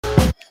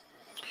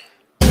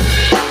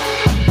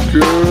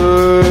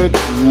Good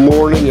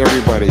morning,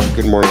 everybody.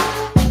 Good morning.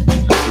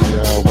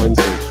 Happy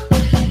Wednesday.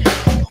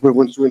 Hope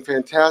everyone's doing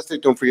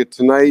fantastic. Don't forget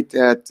tonight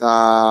at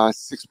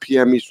 6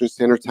 p.m. Eastern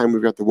Standard Time,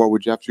 we've got the What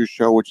Would Jeff Do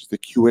show, which is the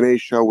Q&A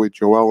show with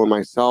Joelle and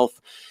myself.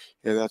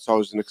 And that's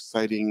always an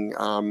exciting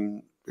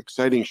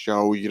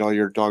show. You get all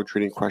your dog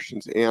training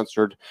questions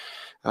answered.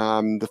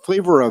 The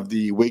flavor of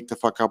the Wake the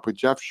Fuck Up with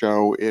Jeff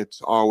show,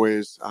 it's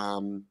always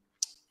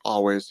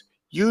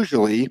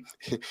usually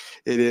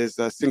it is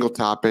a single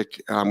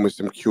topic with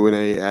some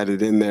Q&A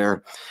added in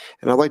there.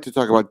 And I'd like to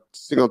talk about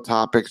single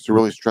topics to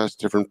really stress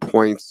different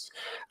points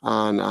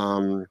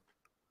on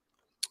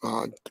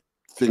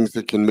things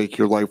that can make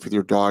your life with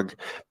your dog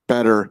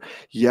better.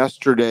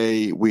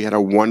 Yesterday, we had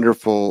a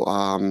wonderful,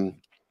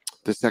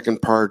 the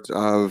second part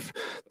of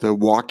the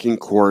walking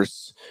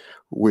course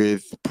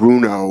with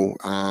Bruno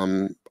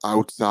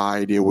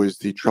outside. It was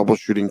the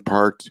troubleshooting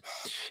part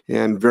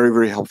and very,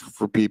 very helpful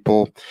for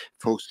people.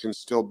 Folks can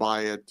still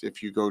buy it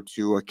if you go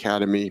to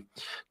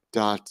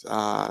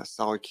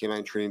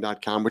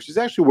academy.solidk9training.com, which is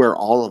actually where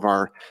all of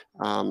our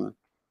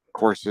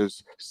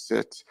courses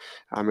sit,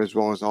 as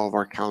well as all of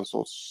our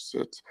consults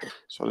sit.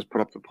 So I'll just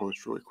put up the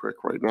post really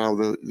quick right now.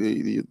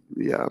 The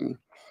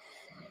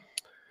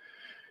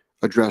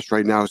address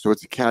right now. So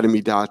it's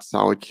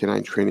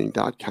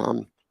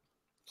academy.solidk9training.com.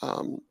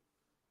 A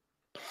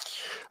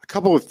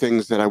couple of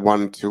things that I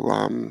wanted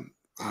to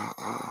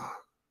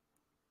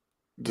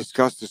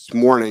discuss this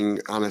morning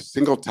on a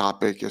single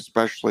topic,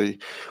 especially,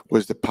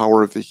 was the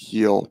power of the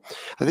heel.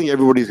 I think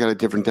everybody's got a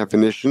different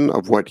definition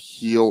of what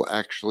heel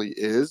actually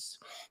is.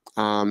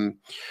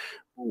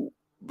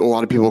 A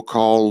lot of people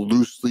call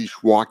loose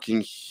leash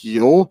walking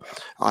heel.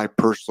 I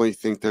personally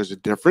think there's a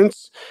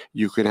difference.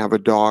 You can have a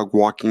dog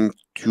walking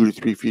 2 to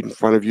 3 feet in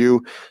front of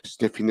you,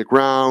 sniffing the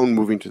ground,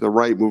 moving to the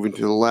right, moving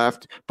to the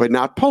left, but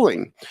not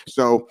pulling.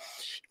 So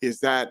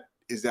is that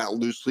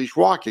loose leash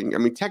walking? I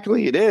mean,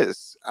 technically it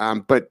is,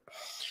 but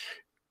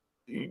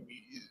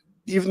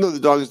even though the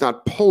dog is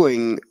not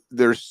pulling,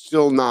 they're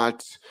still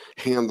not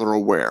handler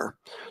aware.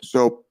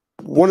 So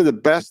one of the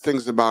best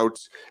things about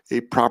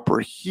a proper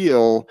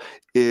heel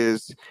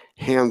is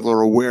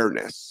handler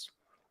awareness.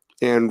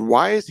 And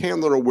why is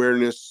handler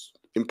awareness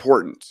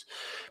important?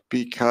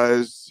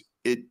 Because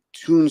it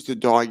tunes the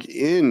dog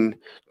in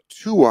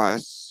to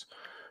us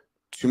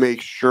to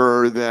make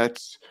sure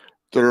that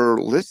they're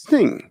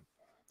listening,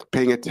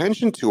 paying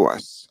attention to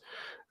us.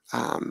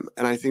 And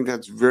I think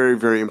that's very,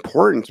 very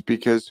important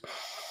because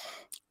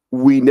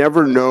we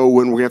never know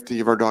when we have to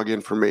give our dog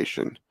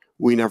information.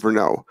 We never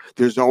know.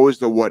 There's always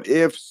the what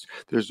ifs.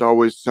 There's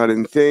always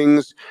sudden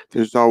things.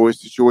 There's always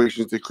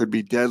situations that could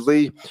be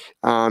deadly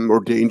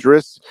or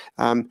dangerous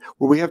where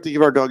we have to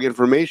give our dog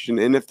information.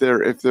 And if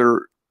they're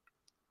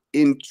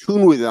in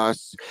tune with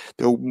us,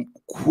 they'll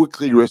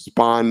quickly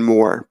respond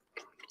more.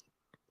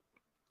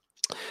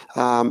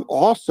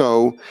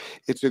 Also,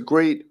 it's a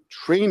great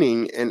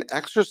training and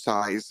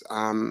exercise.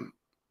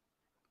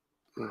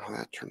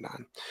 That turned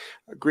on.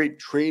 A great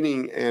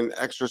training and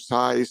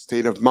exercise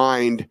state of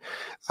mind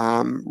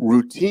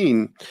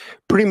routine.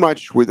 Pretty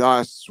much with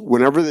us,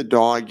 whenever the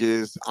dog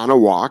is on a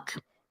walk,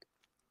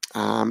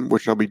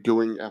 which I'll be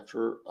doing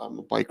after a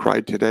bike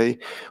ride today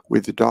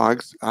with the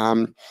dogs.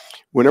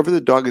 Whenever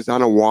the dog is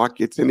on a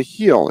walk, it's in a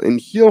heel. And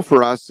heel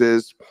for us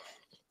is,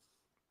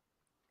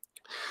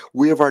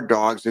 we have our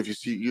dogs. If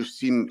you've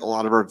seen a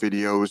lot of our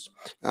videos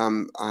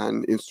on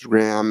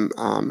Instagram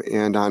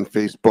and on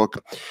Facebook.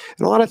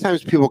 And a lot of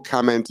times people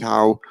comment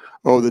how,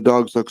 oh, the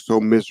dogs look so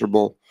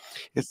miserable.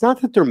 It's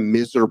not that they're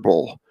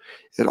miserable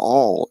at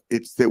all.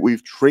 It's that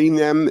we've trained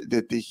them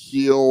that the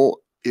heel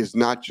is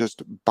not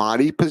just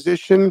body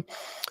position,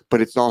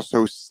 but it's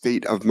also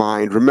state of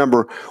mind.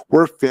 Remember,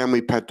 we're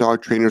family pet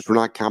dog trainers. We're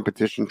not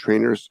competition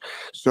trainers.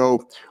 So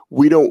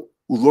we don't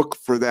look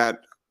for that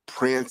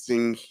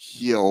prancing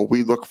heel.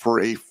 We look for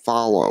a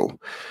follow.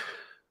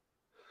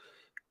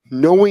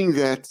 Knowing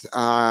that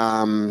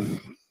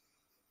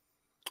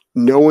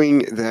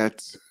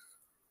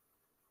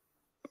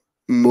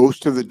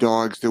most of the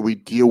dogs that we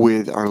deal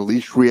with are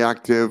leash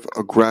reactive,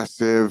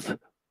 aggressive,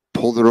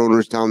 pull their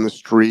owners down the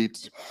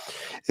street.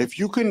 If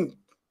you can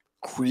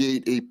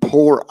create a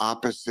polar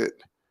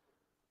opposite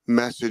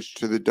message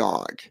to the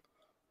dog,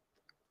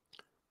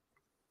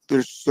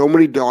 there's so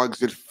many dogs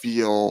that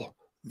feel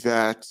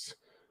that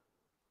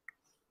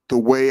the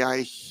way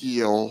I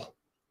heel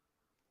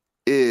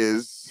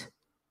is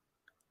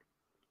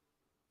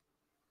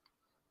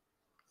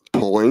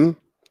pulling,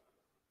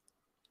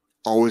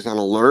 always on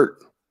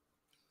alert,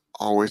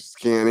 always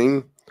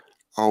scanning,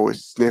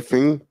 always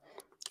sniffing,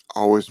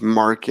 always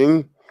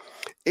marking.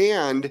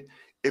 And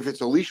if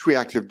it's a leash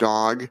reactive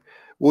dog,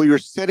 well, you're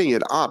setting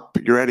it up.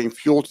 You're adding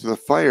fuel to the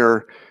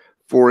fire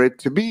for it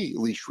to be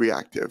leash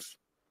reactive.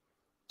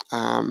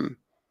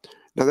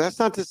 Now, that's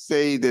not to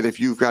say that if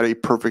you've got a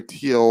perfect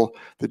heel,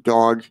 the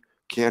dog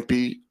can't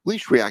be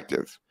leash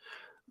reactive.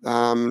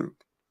 They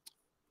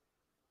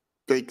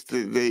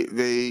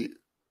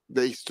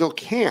still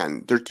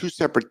can. They're two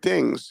separate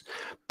things.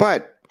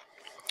 But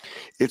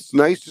it's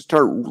nice to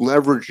start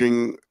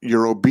leveraging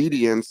your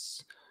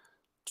obedience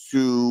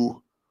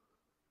to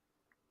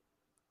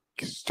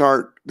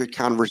start the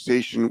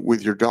conversation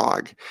with your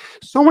dog.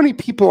 So many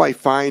people I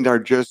find are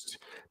just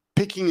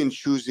picking and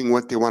choosing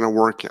what they want to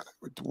work at,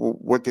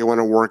 what they want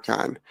to work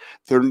on.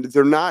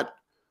 They're not.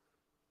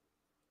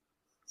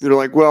 They're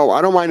like, well,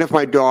 I don't mind if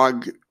my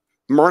dog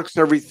marks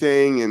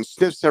everything and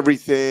sniffs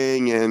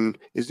everything and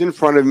is in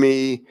front of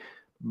me,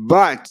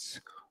 but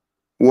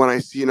when I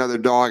see another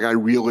dog, I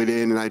reel it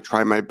in and I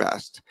try my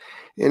best.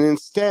 And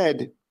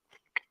instead,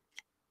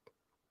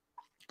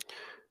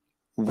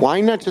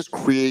 why not just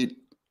create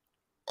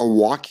a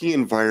walking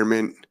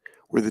environment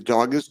where the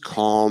dog is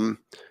calm,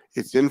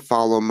 it's in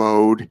follow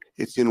mode,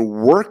 it's in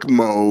work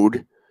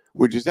mode,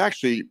 which is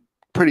actually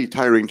pretty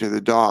tiring to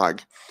the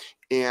dog.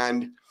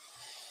 And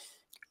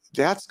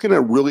that's going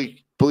to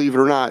really, believe it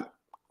or not,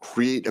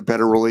 create a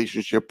better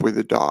relationship with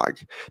the dog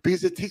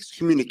because it takes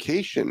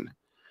communication.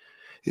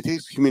 It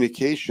takes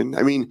communication.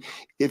 I mean,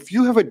 if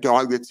you have a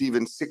dog that's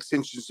even 6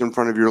 inches in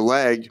front of your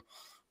leg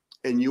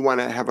and you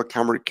want to have a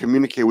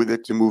communicate with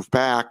it to move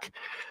back,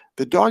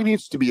 the dog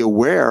needs to be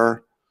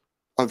aware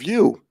of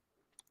you.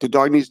 The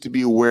dog needs to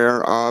be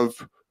aware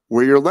of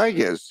where your leg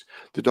is.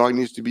 The dog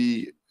needs to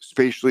be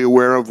spatially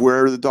aware of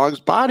where the dog's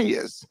body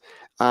is.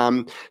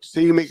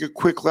 Say you make a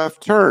quick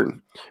left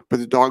turn, but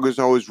the dog is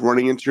always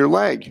running into your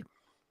leg.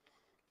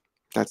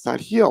 That's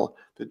not heel.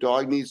 The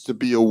dog needs to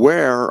be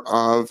aware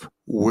of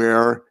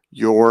where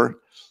your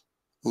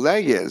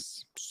leg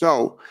is.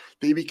 So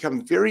they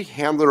become very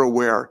handler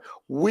aware.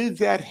 With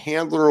that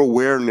handler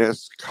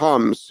awareness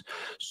comes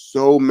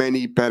so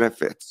many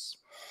benefits.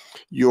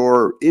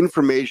 Your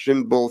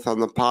information, both on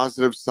the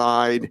positive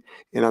side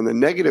and on the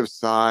negative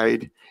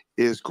side,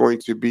 is going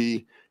to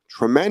be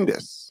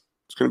tremendous.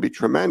 It's going to be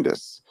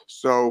tremendous.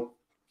 So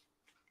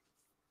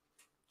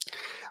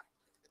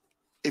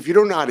if you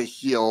don't know how to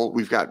heal,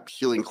 we've got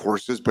healing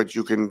courses, but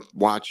you can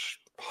watch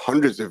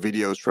hundreds of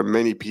videos from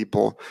many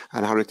people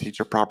on how to teach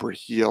a proper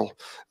heel.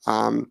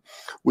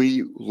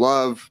 We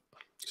love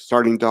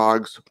starting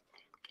dogs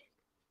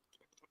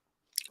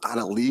on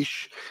a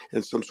leash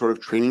and some sort of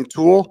training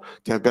tool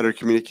to have better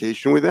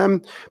communication with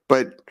them.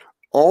 But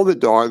all the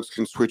dogs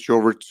can switch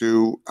over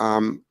to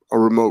a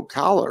remote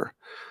collar.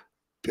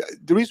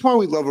 The reason why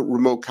we love a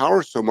remote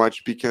collar so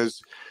much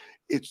because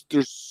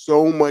there's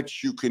so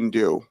much you can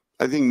do.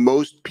 I think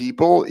most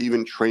people,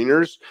 even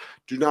trainers,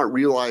 do not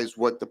realize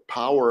what the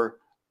power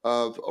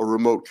of a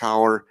remote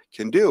collar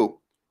can do.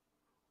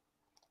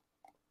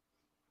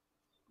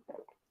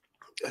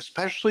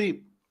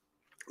 Especially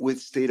with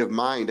state of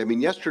mind. I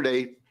mean,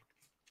 yesterday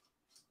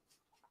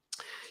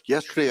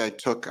I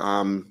took,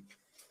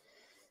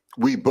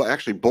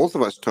 actually both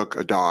of us took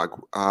a dog.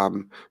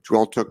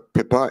 Joel took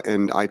Pippa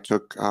and I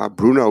took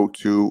Bruno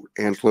to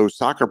Angelo's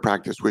soccer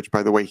practice, which,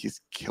 by the way,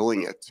 he's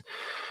killing it.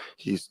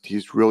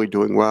 He's really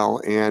doing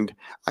well. And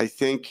I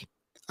think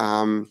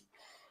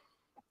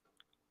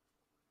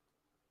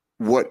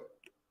what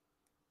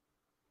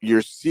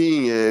you're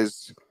seeing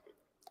is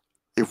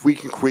if we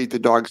can create the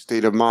dog's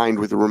state of mind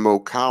with a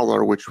remote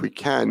collar, which we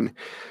can.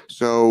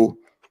 So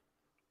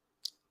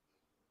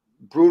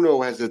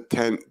Bruno has a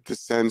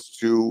sense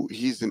to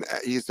he's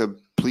a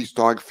police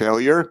dog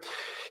failure.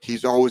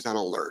 He's always on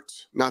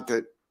alert. Not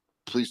that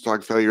police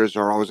dog failures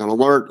are always on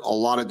alert. A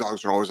lot of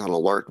dogs are always on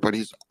alert, but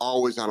he's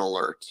always on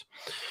alert.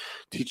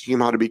 Teaching him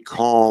how to be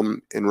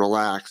calm and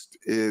relaxed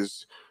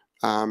is,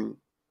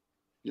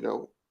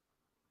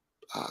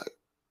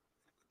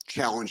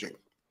 challenging.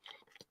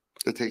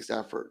 It takes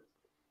effort.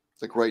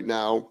 Like right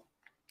now,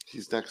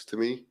 he's next to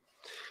me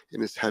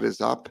and his head is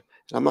up.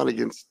 And I'm not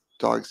against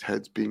dogs'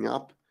 heads being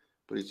up,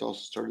 but he's also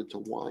started to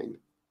whine.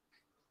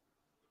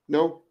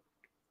 No.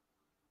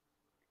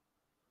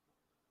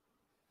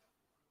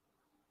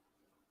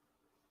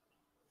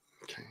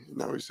 Okay,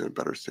 now he's in a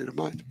better state of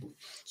mind.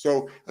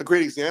 So a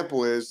great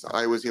example is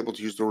I was able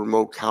to use the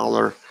remote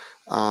collar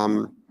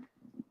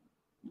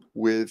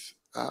with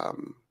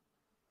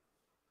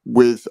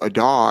a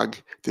dog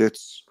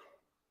that's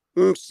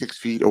 6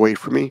 feet away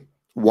from me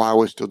while I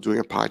was still doing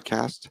a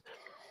podcast.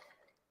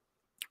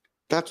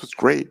 That's what's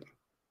great.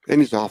 And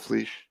he's off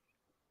leash.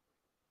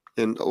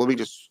 And let me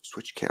just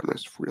switch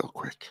cameras real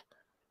quick.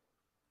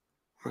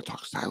 I'm going to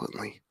talk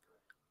silently.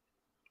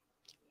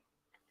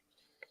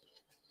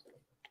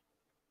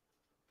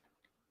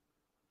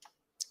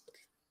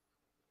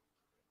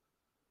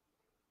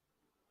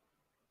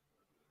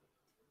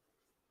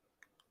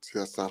 See,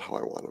 that's not how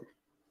I want him.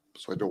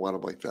 So I don't want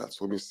him like that.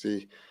 So let me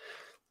see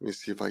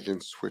if I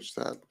can switch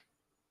that.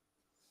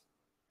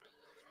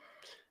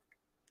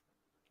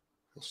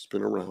 I'll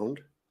spin around.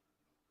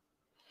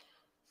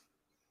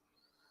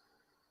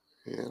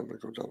 And I'm going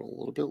to go down a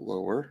little bit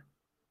lower.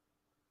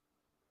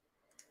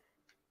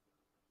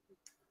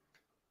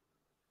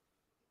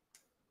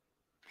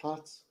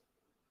 Plots.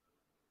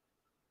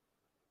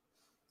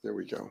 There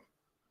we go.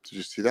 Did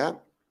you see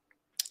that?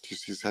 Did you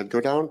see his head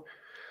go down?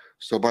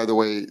 So by the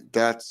way,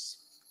 that's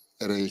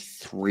at a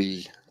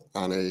 3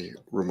 on a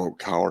remote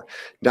collar.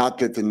 Not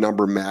that the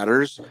number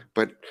matters,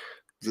 but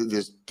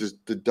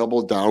the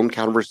double down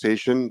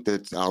conversation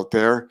that's out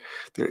there,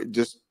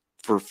 just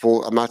for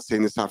full, I'm not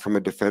saying this not from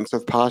a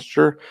defensive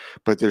posture,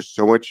 but there's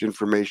so much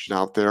information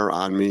out there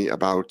on me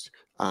about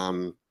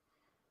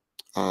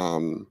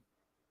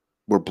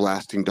we're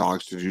blasting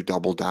dogs to do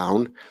double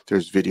down.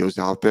 There's videos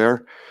out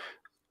there.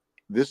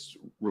 This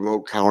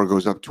remote collar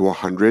goes up to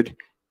 100.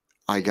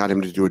 I got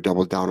him to do a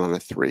double down on a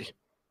 3.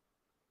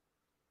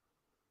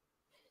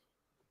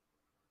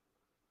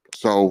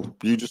 So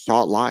you just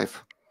saw it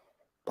live.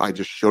 I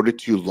just showed it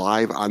to you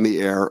live on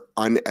the air,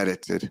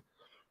 unedited.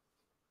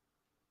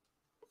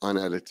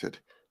 Unedited.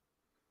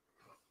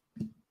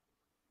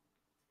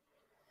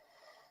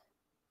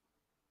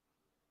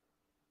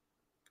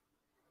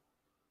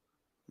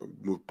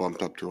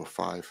 Bumped up to a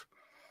 5. It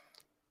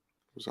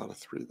was out of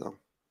 3 though.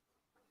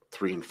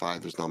 3 and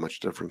 5, there's not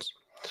much difference.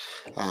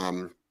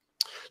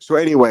 So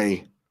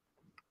anyway,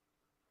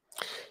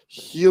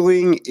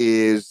 healing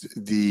is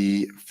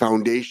the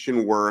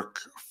foundation work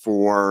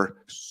for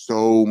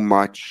so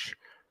much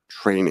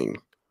training.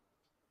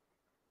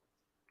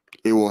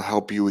 It will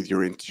help you with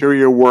your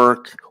interior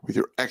work, with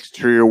your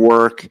exterior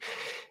work.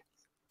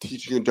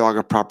 Teaching a dog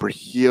a proper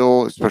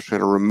heel, especially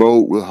on a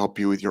remote, will help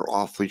you with your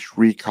off-leash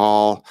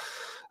recall.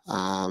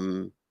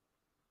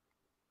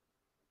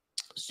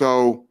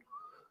 So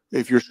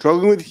if you're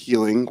struggling with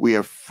healing, we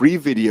have free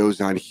videos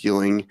on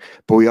healing,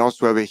 but we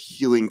also have a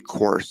healing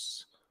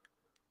course.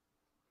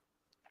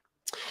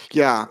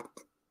 Yeah.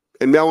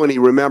 And Melanie,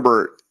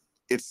 remember,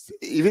 it's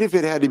even if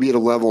it had to be at a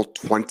level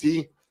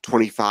 20,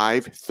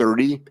 25,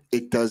 30,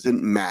 it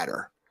doesn't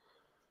matter.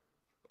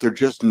 They're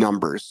just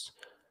numbers.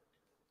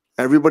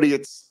 Everybody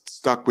gets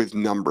stuck with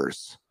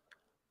numbers.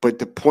 But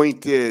the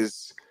point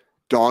is,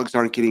 dogs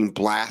aren't getting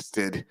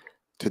blasted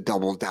to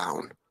double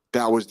down.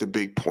 That was the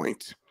big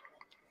point.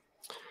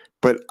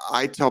 But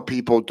I tell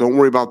people, don't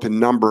worry about the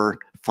number,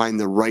 find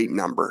the right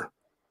number.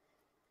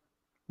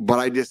 But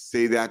I just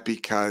say that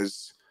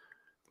because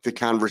the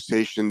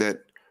conversation that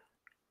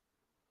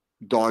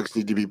dogs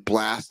need to be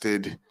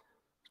blasted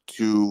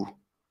to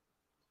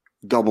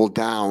double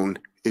down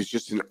is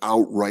just an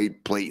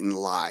outright blatant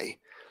lie.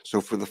 So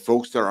for the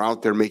folks that are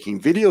out there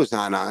making videos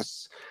on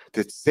us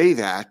that say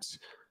that,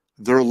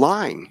 they're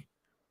lying.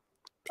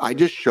 I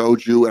just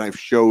showed you, and I've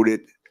showed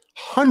it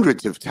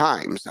hundreds of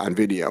times on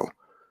video.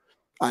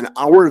 On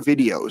our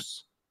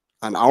videos,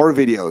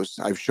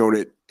 I've shown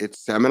it at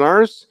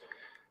seminars,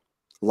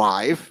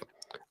 live.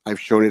 I've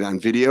shown it on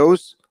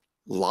videos,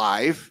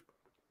 live.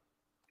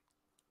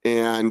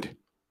 And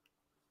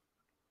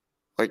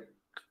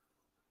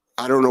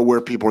I don't know where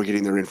people are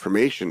getting their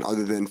information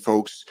other than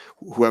folks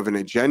who have an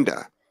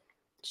agenda.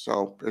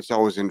 So it's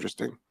always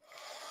interesting.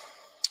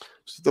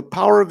 So the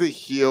power of the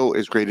heel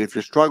is great. If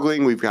you're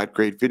struggling, we've got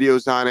great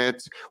videos on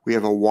it. We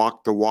have a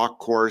walk the walk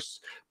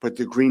course, but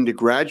the Green to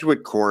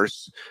Graduate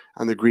course,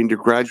 on the Green to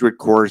Graduate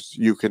course,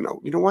 you can,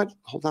 you know what?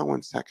 Hold on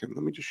one second.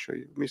 Let me just show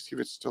you. Let me see if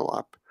it's still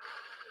up.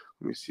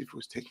 Let me see if it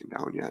was taken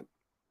down yet.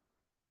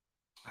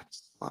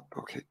 That's up.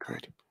 Okay,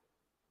 good.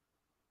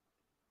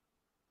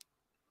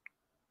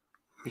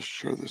 Let me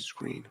share the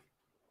screen.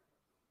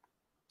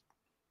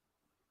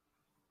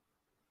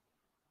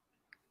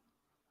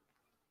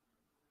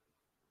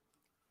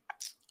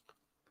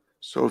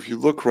 So if you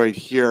look right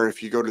here,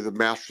 if you go to the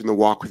Mastering the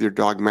Walk with Your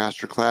Dog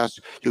Masterclass,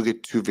 you'll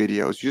get 2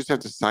 videos. You just have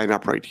to sign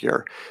up right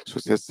here. So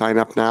it says sign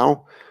up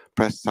now.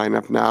 Press sign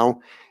up now.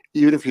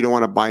 Even if you don't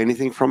want to buy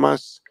anything from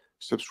us,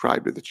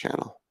 subscribe to the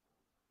channel.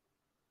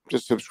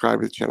 Just subscribe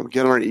to the channel.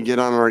 Get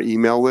on our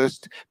email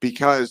list,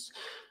 because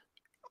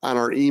on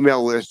our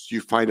email list,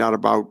 you find out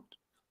about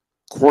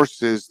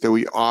courses that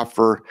we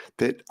offer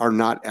that are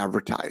not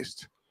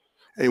advertised.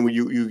 And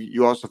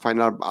you also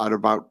find out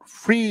about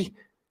free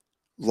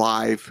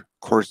live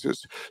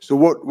courses. So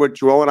what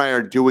Joel and I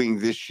are doing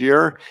this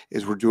year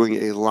is we're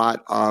doing a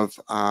lot of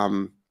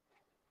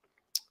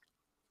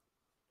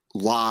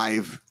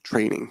live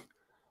training.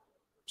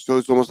 So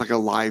it's almost like a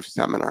live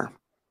seminar.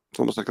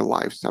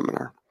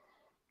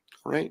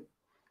 All right.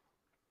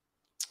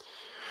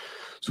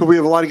 So we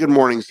have a lot of good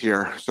mornings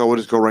here. So we'll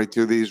just go right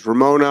through these.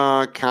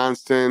 Ramona,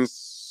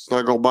 Constance,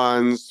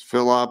 Snugglebuns,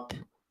 Philip,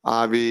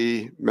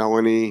 Avi,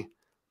 Melanie,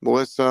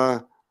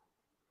 Melissa.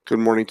 Good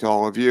morning to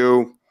all of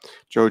you.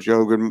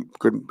 Jojo,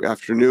 good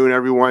afternoon,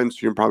 everyone. So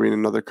you're probably in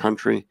another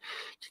country.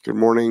 Good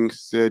morning,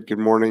 Sid. Good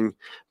morning,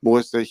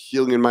 Melissa.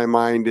 Healing in my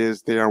mind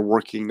is they are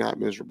working, not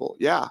miserable.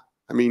 Yeah,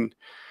 I mean,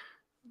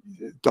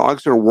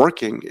 dogs are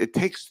working. It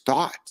takes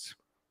thought.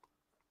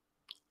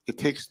 It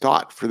takes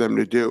thought for them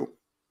to do.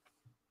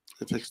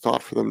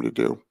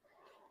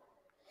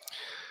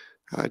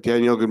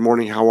 Daniel, good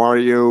morning. How are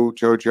you?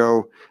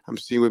 Jojo, I'm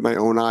seeing with my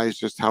own eyes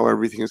just how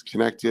everything is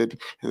connected,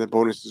 and the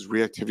bonus is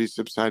reactivity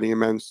subsiding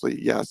immensely.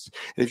 Yes.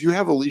 And if you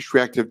have a leash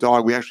reactive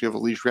dog, we actually have a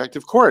leash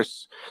reactive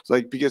course.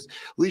 It's because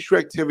leash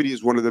reactivity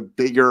is one of the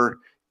bigger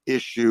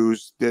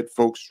issues that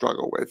folks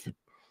struggle with.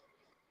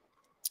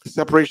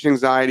 Separation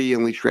anxiety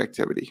and leash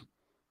reactivity.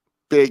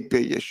 Big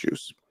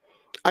issues.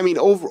 I mean,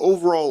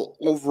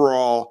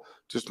 overall,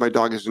 just my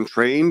dog isn't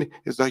trained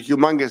is a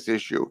humongous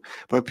issue.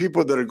 But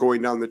people that are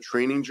going down the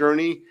training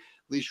journey,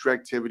 leash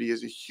reactivity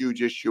is a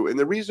huge issue. And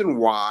the reason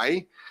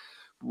why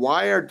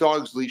are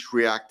dogs leash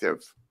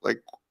reactive?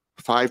 Like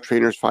 5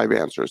 trainers, 5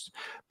 answers.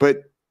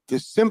 But the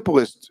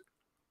simplest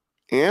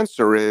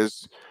answer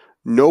is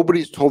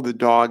nobody's told the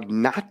dog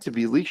not to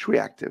be leash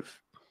reactive.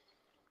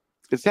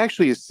 It's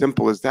actually as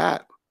simple as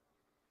that.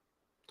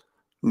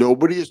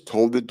 Nobody has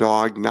told the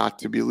dog not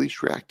to be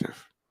leash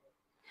reactive.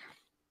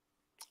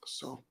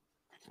 So,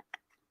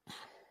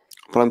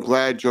 but I'm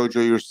glad,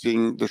 Jojo, you're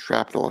seeing the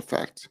shrapnel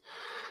effect.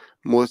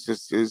 Melissa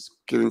is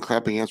giving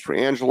clapping hands for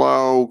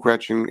Angelo.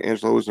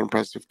 Angelo is an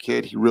impressive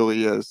kid. He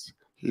really is.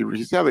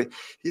 He's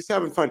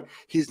having fun.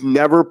 He's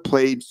never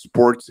played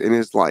sports in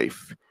his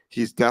life.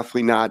 He's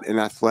definitely not an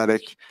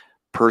athletic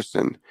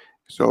person.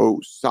 So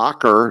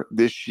soccer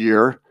this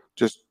year,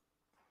 just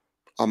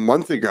a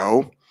month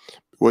ago,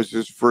 was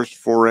his first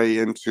foray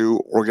into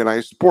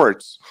organized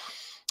sports.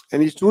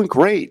 And he's doing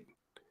great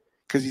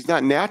because he's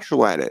not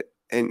natural at it.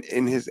 And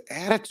his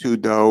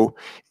attitude, though,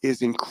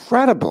 is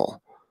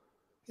incredible.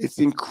 It's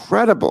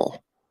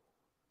incredible.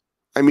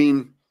 I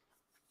mean,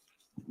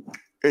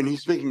 and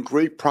he's making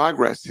great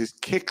progress. His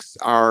kicks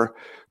are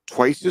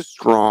twice as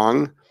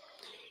strong.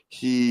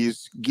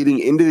 He's getting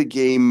into the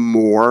game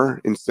more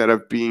instead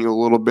of being a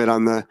little bit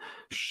on the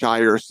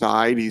shyer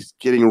side. He's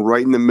getting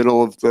right in the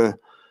middle of the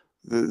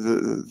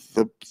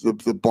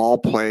ball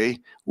play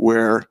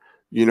where,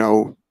 you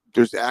know,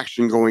 there's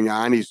action going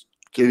on. He's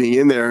getting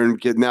in there and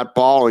getting that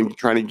ball and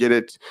trying to get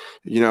it,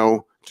 you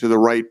know, to the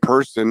right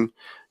person.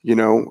 You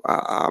know,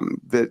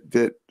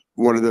 that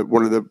one of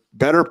the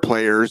better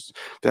players,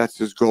 that's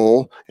his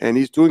goal, and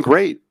he's doing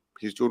great.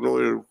 He's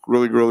doing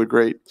really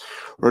great.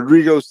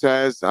 Rodrigo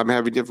says, I'm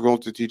having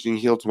difficulty teaching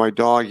heel to my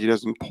dog. He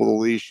doesn't pull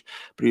the leash,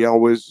 but he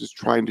always is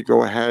trying to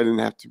go ahead and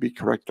have to be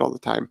corrected all the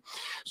time.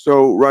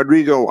 So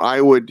Rodrigo,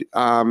 I would,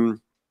 and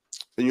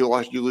you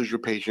lose your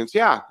patience.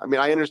 Yeah, I mean,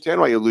 I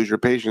understand why you lose your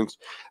patience.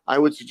 I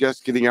would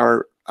suggest getting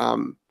our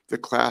the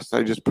class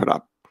that I just put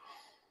up.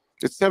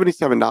 It's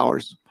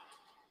 $77.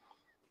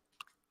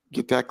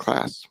 Get that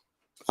class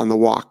on the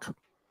walk.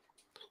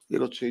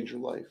 It'll change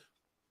your life.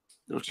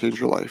 It'll change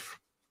your life.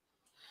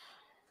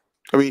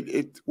 I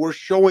mean, we're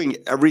showing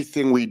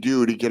everything we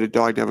do to get a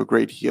dog to have a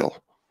great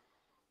heel.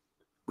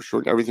 We're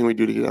showing everything we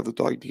do to have the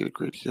dog to get a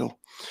great heel.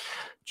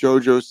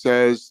 Jojo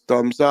says,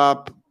 thumbs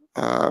up.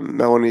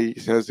 Melanie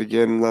says,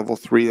 again, level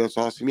 3. That's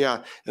awesome.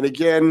 Yeah. And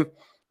again,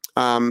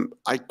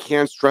 I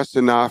can't stress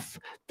enough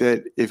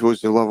that if it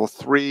was a level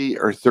 3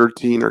 or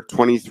 13 or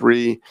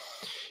 23,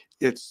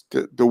 it's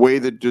the way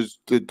that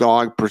the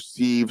dog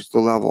perceives the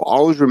level.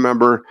 Always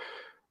remember,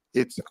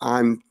 it's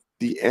on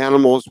the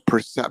animal's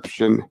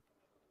perception.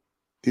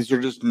 These are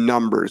just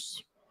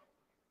numbers.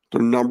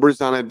 They're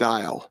numbers on a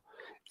dial.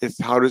 It's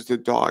how does the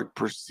dog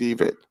perceive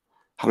it?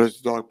 How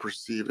does the dog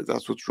perceive it?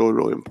 That's what's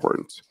really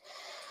important.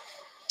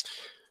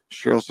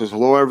 Cheryl says,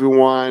 hello,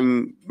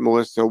 everyone.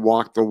 Melissa,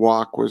 walk the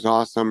walk was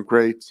awesome.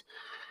 Great.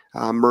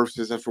 Murph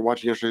says, after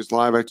watching yesterday's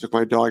live, I took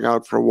my dog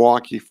out for a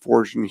walk. He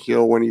forged and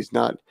heel when he's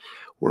not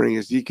wearing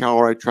his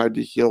e-collar. I tried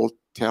to heel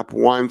tap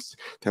once.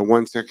 That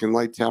 1 second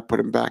light tap put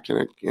him back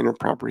in a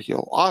proper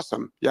heel.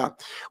 Awesome. Yeah.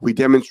 We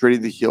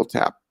demonstrated the heel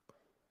tap.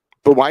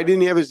 But why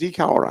didn't he have his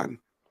e-collar on?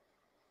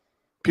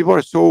 People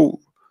are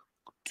so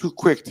too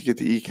quick to get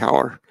the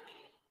e-collar.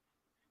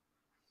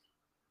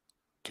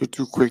 They're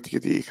too quick to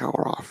get the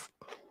e-collar off.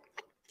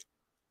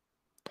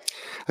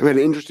 I've got an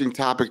interesting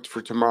topic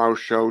for tomorrow's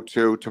show,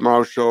 too.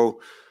 Tomorrow's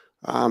show,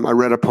 I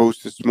read a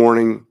post this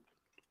morning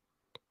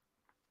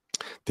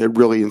that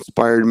really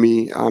inspired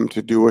me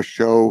to do a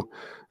show,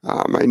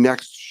 my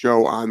next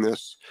show on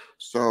this.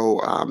 So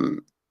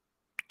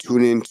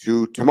tune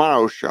into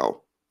tomorrow's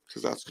show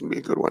because that's going to be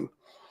a good one.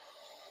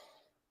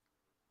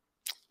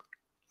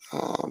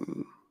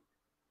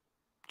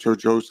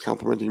 Jojo's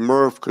complimenting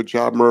Murph. Good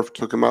job, Murph.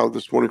 Took him out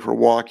this morning for a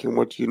walk. And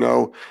what do you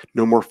know?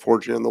 No more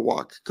forging on the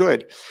walk.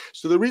 Good.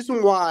 So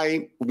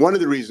one of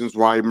the reasons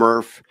why,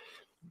 Murph,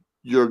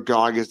 your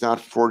dog is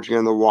not forging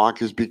on the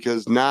walk is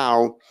because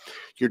now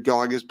your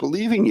dog is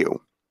believing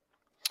you.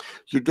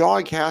 Your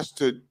dog has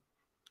to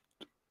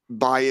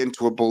buy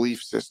into a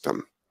belief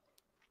system.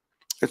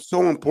 It's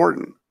so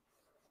important.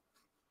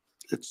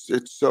 It's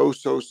so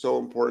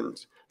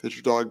important that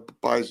your dog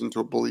buys into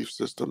a belief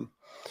system.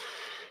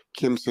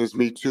 Kim says,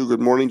 me too.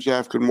 Good morning,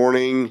 Jeff. Good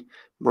morning,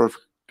 Murph.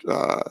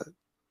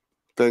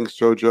 Thanks,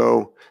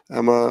 Jojo.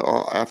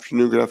 Emma,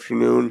 afternoon. Good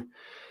afternoon.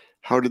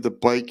 How did the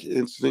bike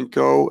incident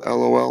go?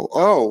 LOL.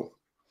 Oh,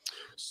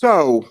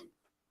 so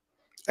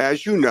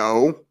as you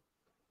know,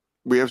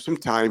 we have some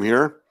time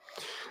here.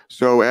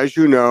 So as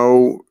you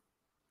know,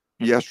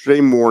 yesterday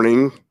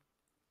morning,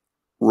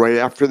 right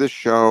after the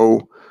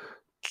show,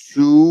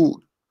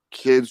 2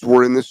 kids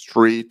were in the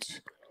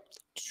street.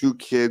 2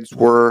 kids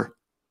were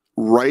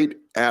right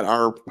at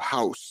our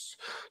house.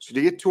 So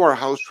to get to our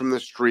house from the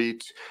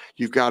street,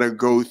 you've got to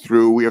go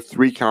through, we have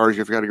 3 cars.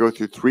 You've got to go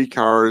through 3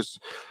 cars,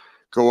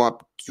 go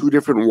up 2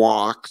 different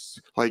walks,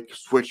 like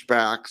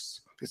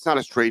switchbacks. It's not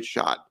a straight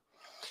shot.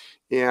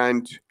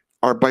 And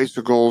our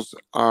bicycles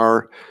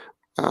are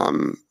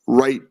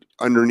right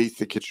underneath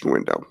the kitchen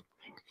window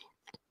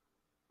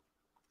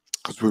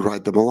because we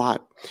ride them a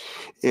lot.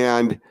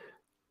 And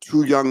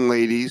two young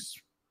ladies,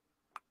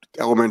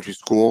 elementary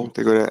school,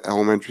 they go to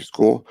elementary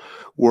school,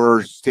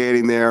 were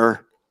standing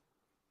there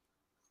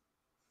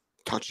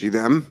touching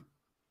them.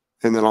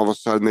 And then all of a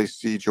sudden they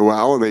see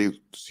Joelle and they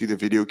see the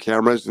video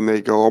cameras and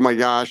they go, oh my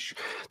gosh,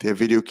 they have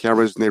video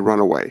cameras, and they run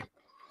away.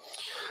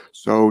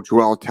 So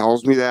Joelle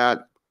tells me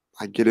that.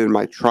 I get in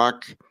my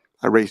truck.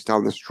 I race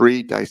down the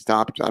street. I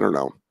stopped, I don't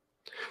know,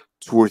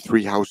 2 or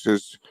 3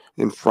 houses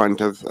in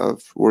front of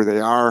where they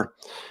are.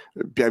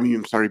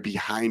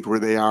 Behind where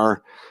they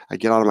are. I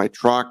get out of my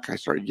truck. I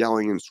start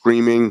yelling and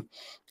screaming.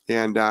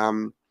 And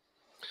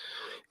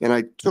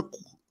I took,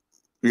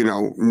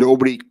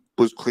 nobody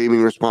was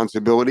claiming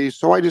responsibility.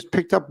 So I just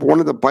picked up one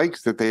of the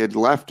bikes that they had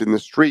left in the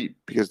street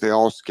because they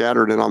all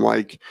scattered. And I'm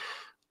like,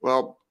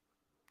 well,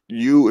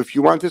 if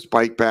you want this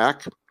bike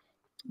back,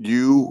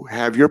 you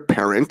have your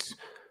parents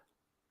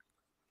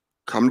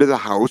come to the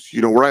house,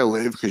 where I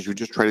live, because you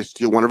just try to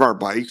steal one of our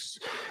bikes,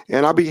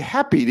 and I'll be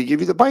happy to give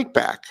you the bike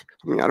back.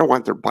 I mean, I don't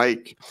want their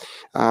bike,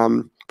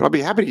 but I'll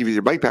be happy to give you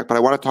your bike back, but I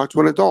want to talk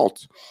to an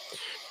adult.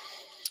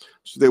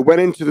 So they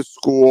went into the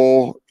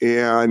school,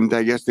 and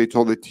I guess they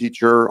told the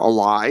teacher a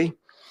lie.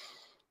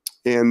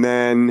 And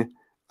then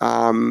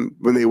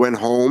when they went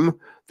home,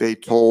 they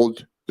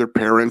told their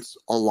parents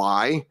a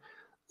lie.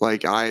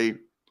 Like I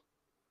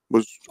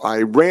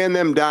ran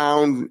them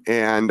down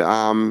and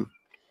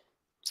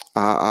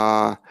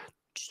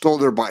stole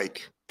their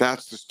bike.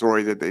 That's the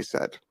story that they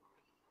said.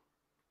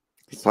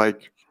 It's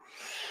like,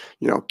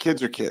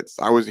 kids are kids.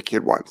 I was a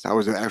kid once. I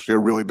was actually a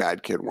really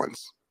bad kid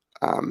once.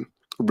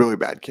 Really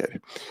bad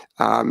kid.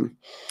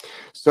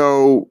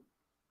 So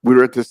we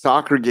were at the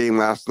soccer game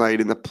last night,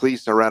 and the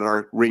police are at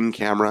our Ring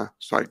camera.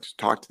 So I just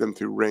talked to them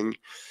through Ring.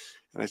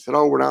 And I said,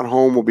 oh, we're not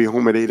home. We'll be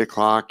home at 8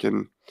 o'clock.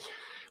 And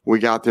we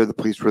got there. The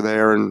police were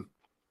there, and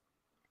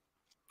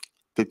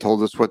they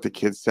told us what the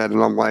kids said.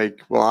 And I'm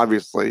like, well,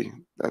 obviously,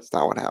 that's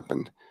not what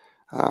happened.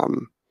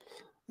 And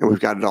we've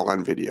got it all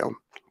on video.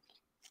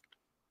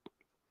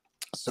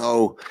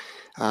 So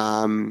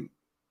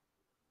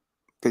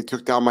they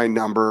took down my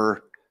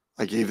number.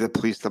 I gave the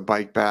police the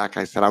bike back.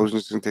 I said I was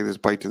just going to take this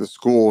bike to the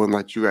school and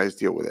let you guys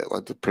deal with it.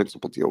 Let the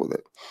principal deal with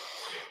it.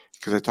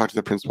 Because I talked to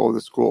the principal of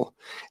the school.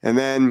 And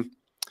then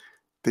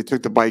they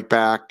took the bike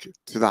back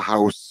to the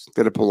house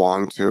that it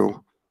belonged to. It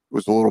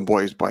was a little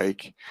boy's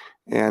bike.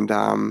 And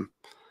the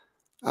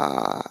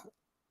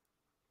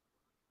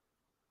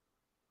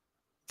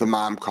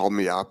mom called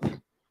me up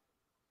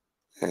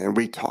and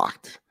we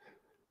talked.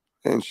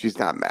 And she's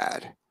not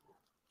mad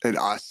at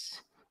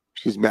us.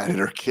 She's mad at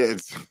her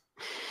kids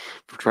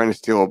for trying to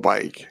steal a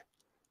bike.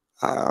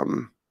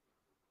 And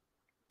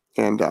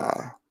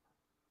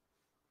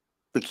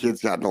the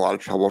kids got in a lot of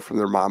trouble from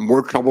their mom.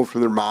 More trouble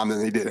from their mom than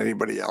they did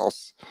anybody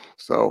else.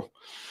 So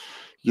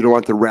you don't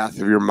want the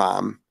wrath of your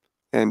mom.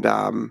 And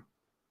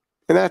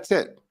that's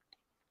it.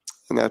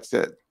 And that's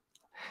it.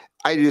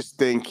 I just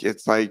think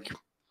it's like,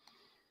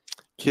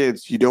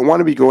 kids, you don't want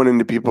to be going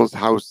into people's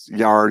house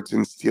yards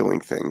and stealing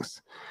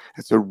things.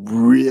 It's a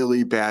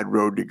really bad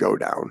road to go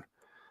down.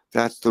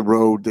 That's the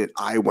road that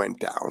I went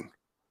down.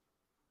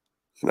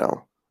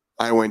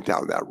 I went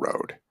down that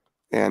road.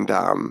 And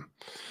I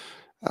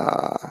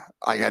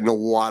got in a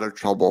lot of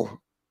trouble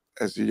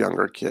as a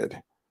younger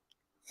kid.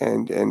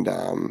 And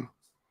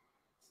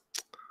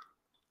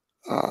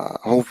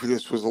hopefully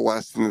this was a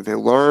lesson that they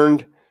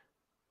learned.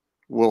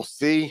 We'll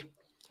see.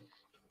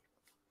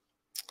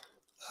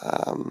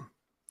 So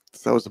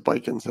that was a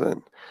bike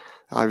incident.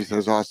 Obviously, it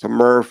was awesome.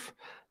 Murph.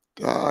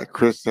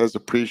 Chris says,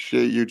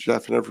 appreciate you,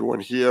 Jeff, and everyone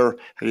here.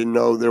 I didn't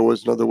know there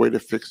was another way to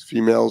fix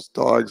females'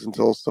 dogs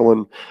until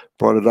someone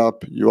brought it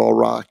up. You all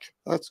rock.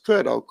 That's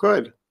good. Oh,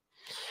 good.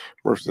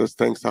 Murph says,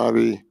 thanks,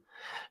 Javi.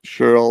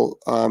 Cheryl,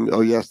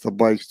 oh, yes, the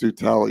bikes do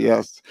tell.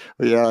 Yes.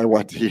 Oh, yeah, I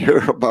want to hear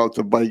about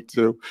the bike,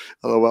 too.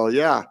 LOL.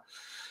 Yeah.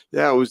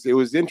 Yeah, it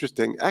was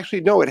interesting.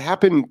 Actually, no, it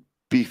happened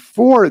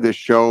before the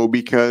show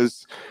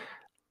because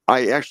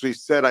I actually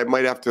said I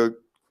might have to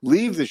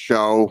leave the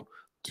show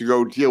to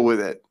go deal with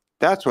it.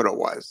 That's what it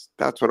was.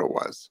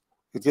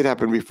 It did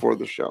happen before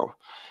the show.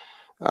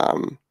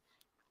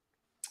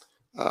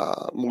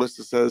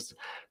 Melissa says,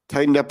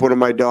 tightened up one of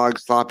my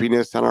dog's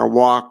sloppiness on our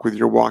walk with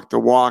your walk the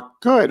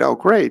walk. Good. Oh,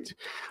 great.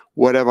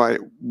 What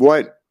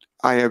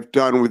I have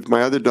done with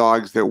my other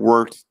dogs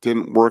that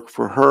didn't work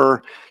for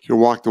her. Your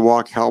walk the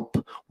walk help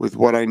with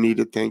what I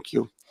needed. Thank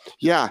you.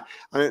 Yeah.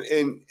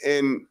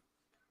 And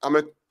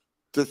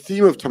the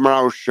theme of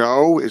tomorrow's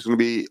show is going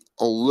to be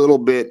a little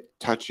bit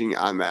touching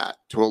on that,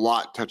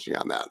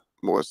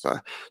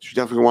 Melissa. So you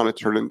definitely want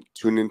to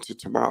tune into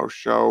tomorrow's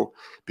show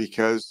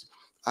because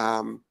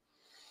as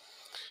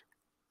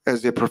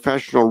a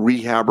professional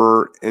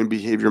rehabber and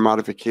behavior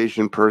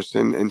modification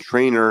person and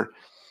trainer,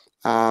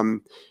 a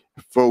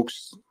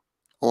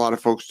lot of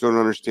folks don't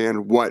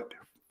understand what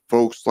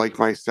folks like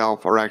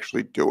myself are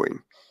actually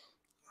doing.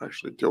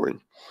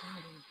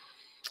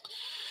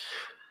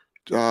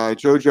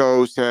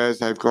 Jojo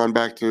says, I've gone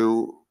back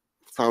to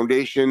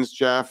foundations,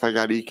 Jeff. I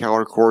got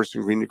e-collar course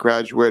and green to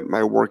graduate.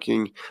 My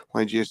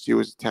GSD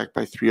was attacked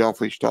by 3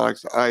 off-leash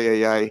dogs.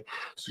 Aye.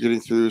 So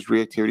getting through those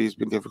reactivity has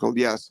been difficult.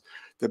 Yes.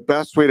 The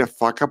best way to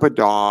fuck up a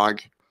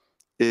dog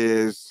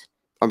is,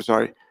 I'm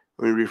sorry,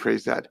 let me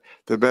rephrase that.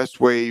 The best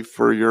way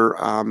for your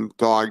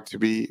dog to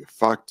be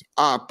fucked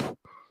up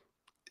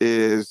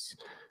is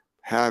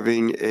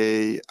having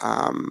a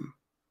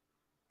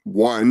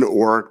 1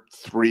 or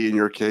 3, in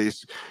your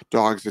case,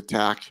 dogs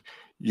attack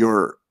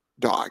your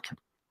dog.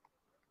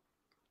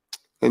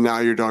 And now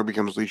your dog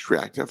becomes leash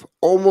reactive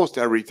almost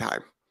every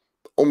time.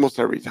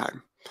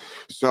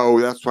 So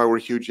that's why we're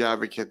huge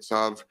advocates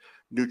of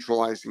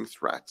neutralizing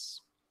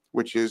threats,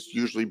 which is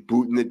usually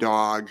booting the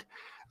dog,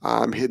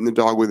 hitting the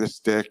dog with a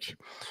stick.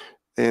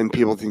 And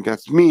people think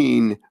that's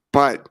mean,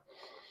 but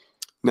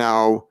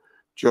now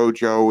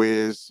Jojo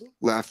is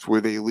left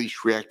with a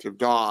leash reactive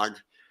dog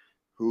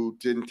who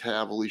didn't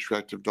have a leash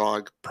reactive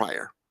dog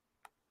prior.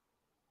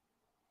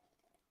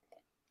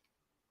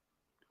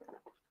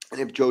 And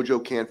if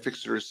Jojo can't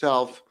fix it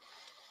herself,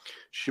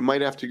 she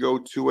might have to go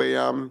to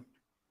a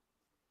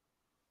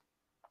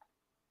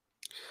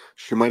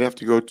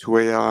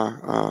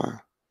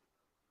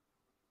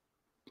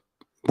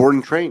board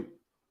and train.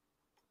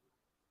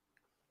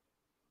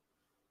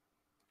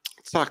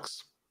 It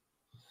sucks.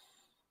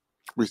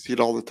 We see it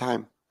all the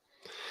time.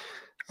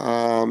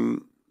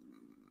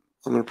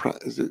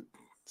 Is it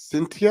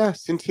Cynthia?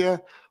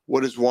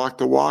 What is Walk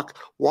the Walk?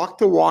 Walk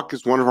the Walk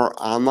is one of our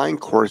online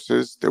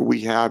courses that we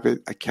have at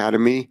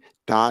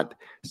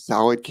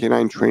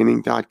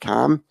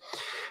academy.solidk9training.com.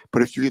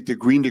 But if you get the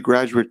Green to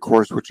Graduate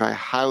course, which I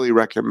highly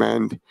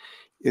recommend,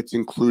 it's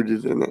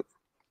included in it.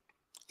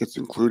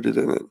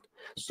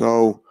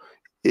 So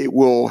it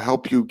will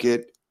help you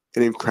get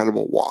an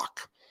incredible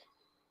walk,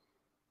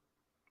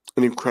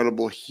 an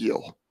incredible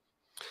heel.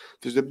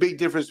 There's a big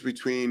difference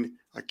between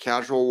a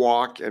casual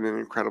walk and an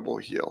incredible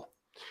heel.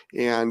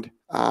 And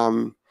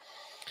hold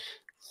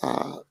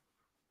on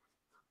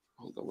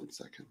one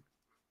second.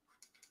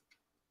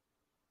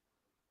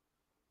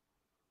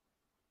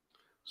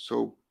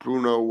 So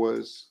Bruno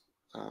was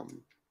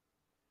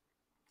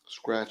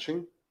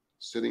scratching,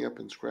 sitting up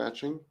and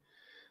scratching.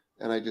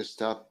 And I just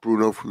stopped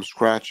Bruno from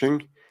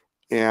scratching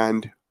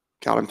and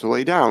got him to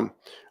lay down.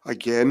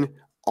 Again,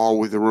 all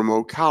with a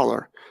remote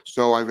collar.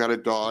 So I've got a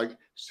dog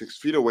 6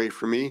 feet away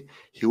from me.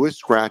 He was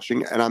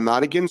scratching, and I'm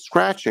not against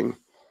scratching,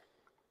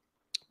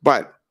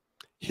 but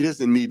he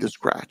doesn't need to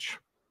scratch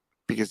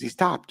because he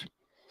stopped.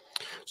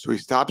 So he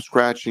stopped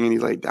scratching and he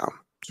laid down.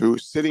 So he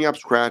was sitting up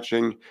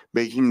scratching,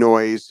 making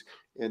noise,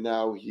 and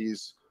now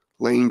he's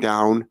laying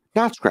down,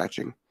 not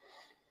scratching.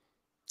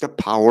 The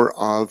power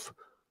of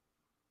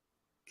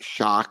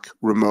shock,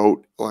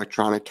 remote,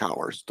 electronic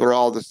collars. They're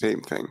all the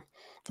same thing.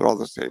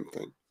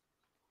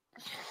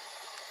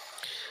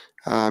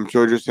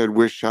 Jojo said,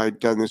 wish I'd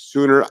done this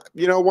sooner.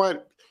 You know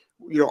what?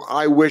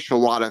 I wish a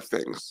lot of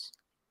things,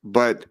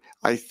 but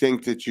I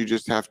think that you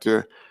just have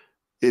to,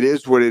 it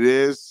is what it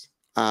is.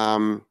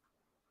 It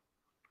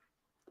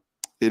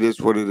is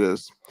what it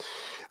is.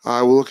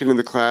 We're looking in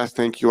the class.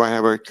 Thank you. I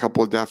have a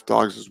couple of deaf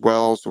dogs as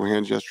well, so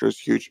hand gesture is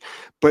huge.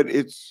 But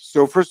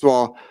so first of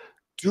all,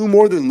 do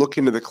more than look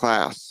into the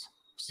class,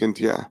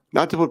 Cynthia.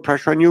 Not to put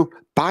pressure on you,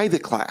 buy the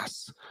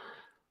class.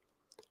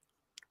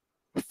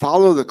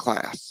 Follow the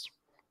class.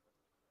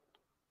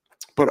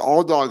 But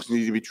all dogs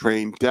need to be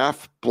trained,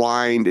 deaf,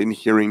 blind, and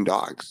hearing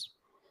dogs.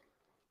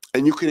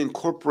 And you can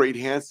incorporate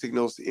hand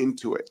signals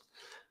into it.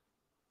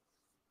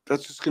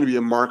 That's just going to be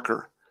a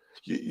marker.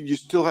 You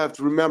still have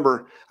to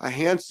remember, a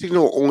hand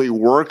signal only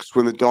works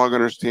when the dog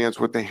understands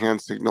what the hand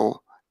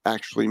signal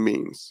actually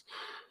means.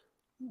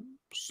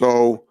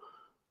 So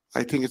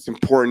I think it's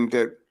important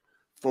that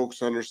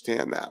folks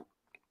understand that.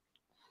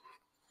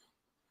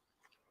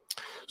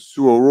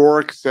 Sue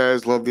O'Rourke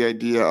says, love the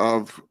idea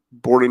of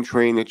board and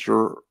train at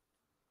your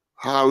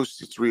house.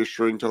 It's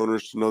reassuring to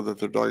owners to know that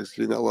their dog is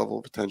getting that level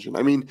of attention.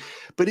 I mean,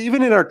 but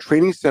even in our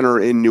training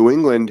center in New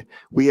England,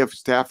 we have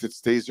staff that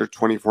stays there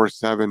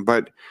 24/7.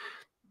 But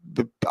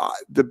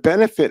the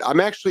benefit, I'm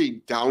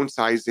actually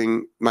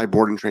downsizing my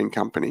board and train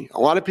company.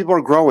 A lot of people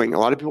are growing. A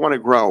lot of people want to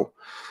grow.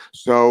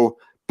 So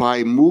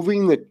by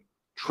moving the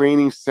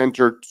training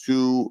center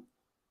to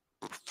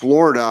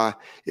Florida,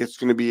 it's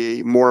going to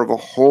be more of a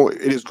home.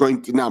 It is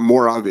going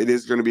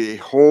to be a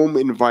home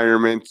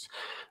environment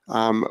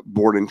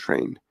board and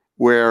train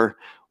where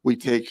we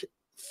take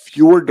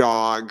fewer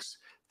dogs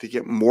to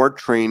get more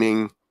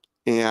training,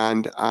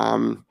 and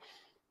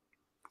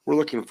we're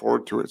looking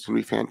forward to it. It's going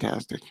to be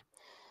fantastic.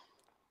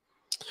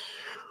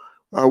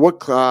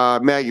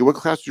 Maggie, what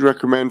class do you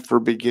recommend for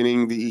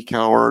beginning the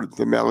e-collar?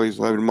 The Mallory's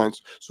 11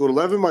 months. So at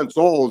 11 months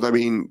old, I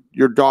mean,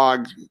 your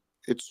dog,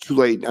 it's too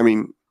late. I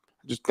mean,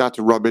 just not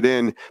to rub it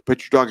in, but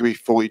your dog can be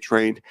fully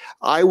trained.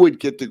 I would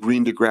get the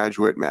Green to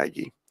Graduate,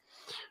 Maggie.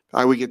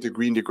 I would get the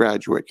Green to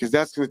Graduate because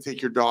that's going to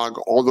take your dog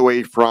all the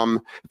way from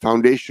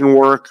foundation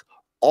work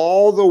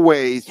all the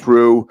way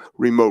through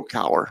remote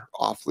collar,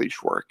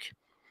 off-leash work.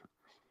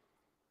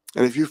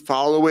 And if you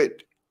follow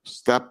it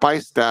step by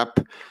step.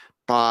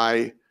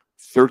 By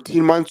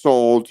 13 months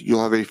old,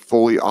 you'll have a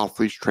fully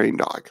off-leash trained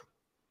dog.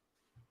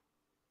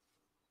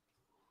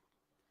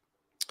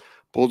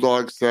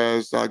 Bulldog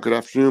says, good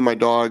afternoon. My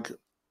dog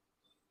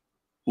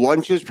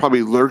lunches,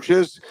 probably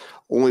lurches,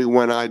 only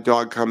when a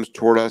dog comes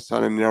toward us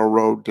on a narrow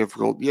road.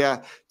 Difficult.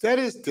 Yeah, that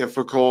is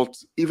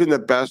difficult. Even the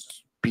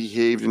best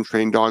behaved and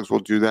trained dogs will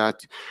do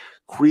that.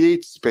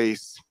 Create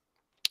space.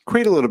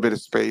 Create a little bit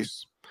of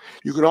space.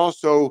 You can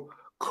also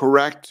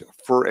correct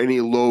for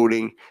any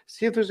loading.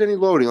 See if there's any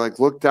loading. Like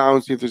look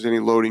down, see if there's any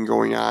loading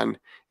going on,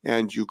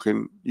 and you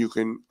can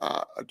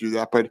do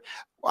that. But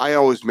I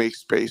always make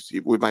space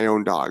with my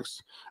own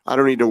dogs. I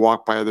don't need to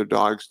walk by other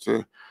dogs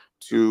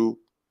to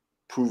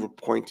prove a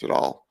point at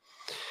all.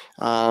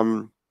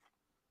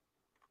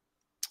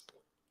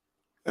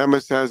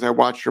 Emma says, I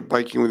watched your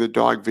biking with a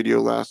dog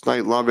video last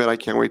night. Love it. I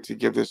can't wait to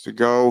give this a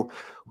go.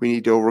 We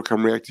need to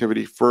overcome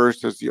reactivity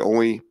first, as the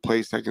only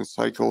place I can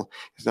cycle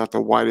is not the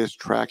widest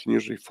track and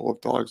usually full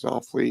of dogs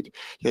off lead.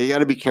 Yeah, you got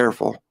to be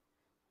careful.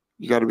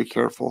 You got to be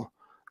careful.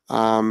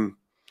 But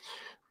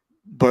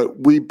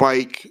we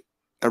bike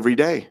every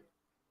day.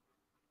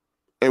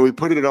 And we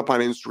put it up on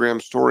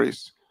Instagram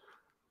stories.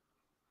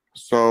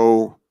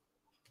 So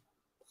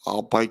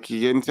I'll bike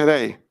again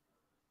today.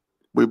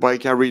 We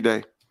bike every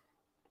day.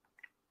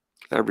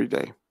 Every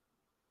day.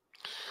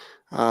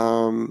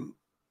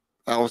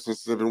 Allison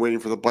says, I've been waiting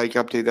for the bike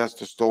update. That's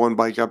the stolen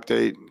bike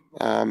update.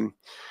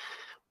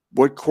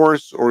 What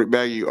course or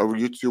Maggie over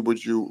YouTube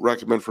would you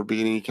recommend for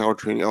beginning e-cow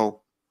training?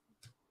 Oh,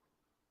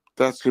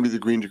 that's going to be the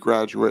Green to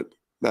Graduate,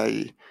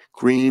 Maggie.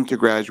 Green to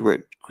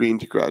Graduate. Green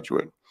to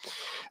Graduate.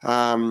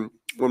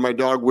 When my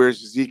dog wears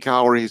his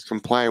e-collar, he's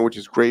compliant, which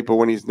is great. But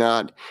when he's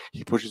not,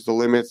 he pushes the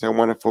limits. I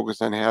want to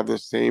focus on have the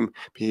same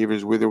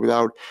behaviors with or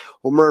without.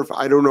 Well, Murph,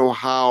 I don't know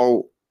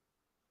how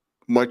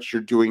much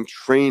you're doing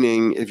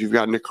training, if you've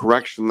gotten a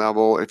correction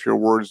level, if your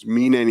words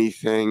mean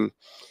anything.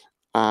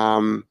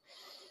 But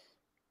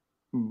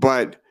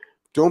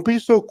don't be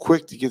so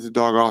quick to get the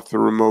dog off the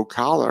remote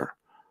collar.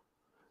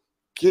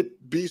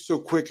 Be so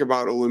quick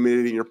about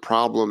eliminating your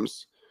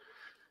problems.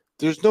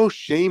 There's no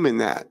shame in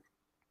that.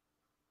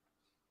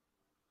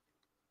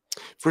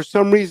 For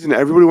some reason,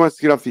 everybody wants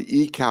to get off the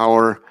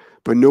e-collar,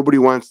 but nobody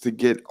wants to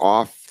get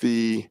off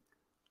the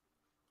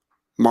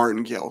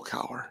martingale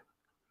collar.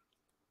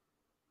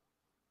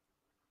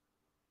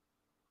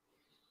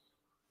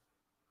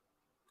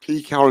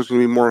 E-collar is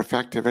going to be more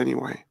effective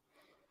anyway.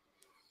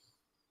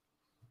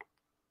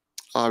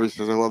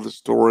 Obviously, I love the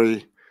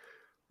story.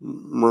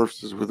 Murph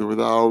says with or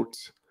without.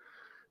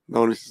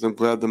 Noni says, I'm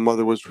glad the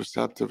mother was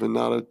receptive and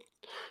not a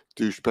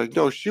douchebag.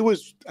 No, she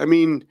was. I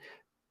mean,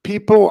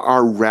 people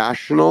are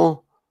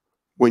rational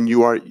when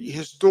you are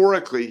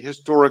historically,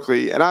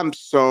 and I'm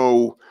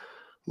so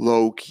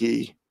low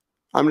key.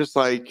 I'm just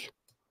like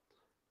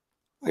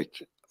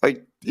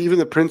even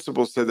the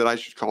principal said that I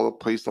should call the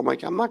police. I'm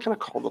like, I'm not going to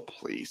call the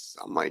police.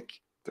 I'm like,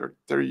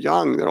 they're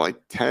young. They're like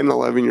 10,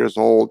 11 years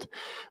old,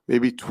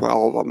 maybe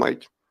 12. I'm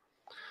like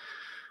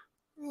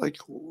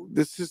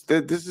this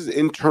is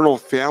internal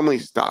family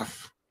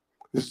stuff.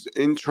 This is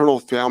internal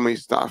family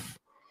stuff.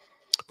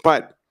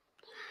 But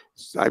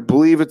I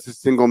believe it's a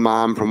single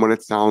mom from what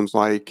it sounds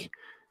like.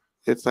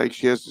 It's like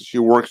she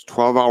works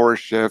 12-hour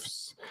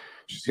shifts.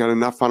 She's got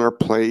enough on her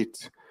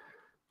plate.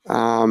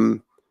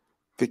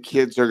 The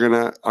kids are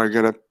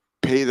gonna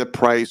pay the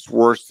price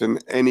worse than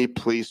any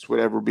police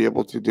would ever be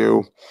able to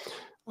do.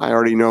 I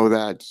already know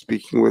that,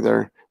 speaking with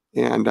her.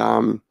 And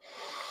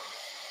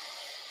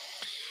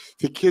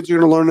the kids are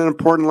going to learn an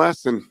important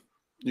lesson.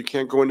 You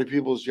can't go into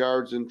people's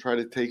yards and try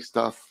to take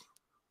stuff.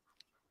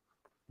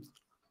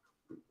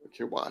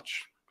 Okay,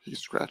 watch. He's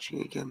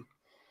scratching again.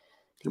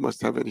 He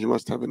must have it. He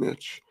must have an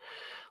itch.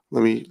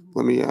 Let me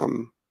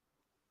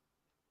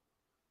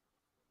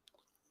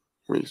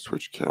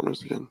switch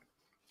cameras again.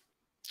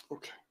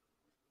 Okay.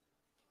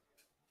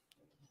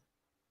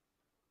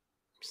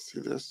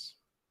 See this?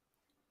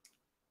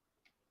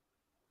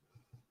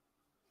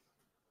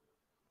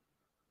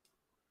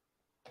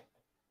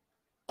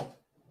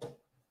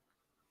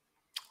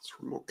 It's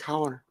remote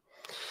collar.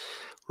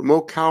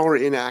 Remote collar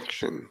in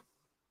action.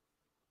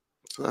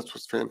 So that's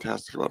what's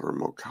fantastic about a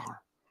remote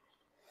collar.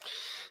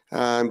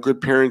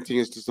 Good parenting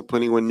is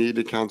disciplining when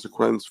needed,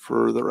 consequence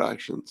for their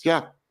actions.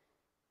 Yeah.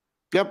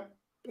 Yep.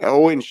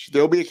 Oh, and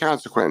there'll be a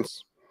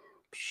consequence.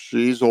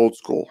 She's old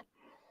school.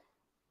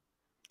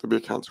 There'll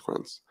be a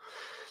consequence.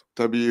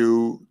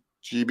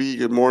 WGB,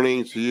 good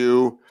morning to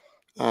you.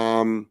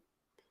 Can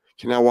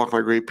now walk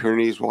my Great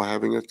Pyrenees while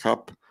having a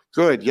cup.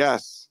 Good,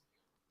 yes.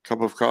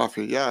 Cup of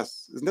coffee,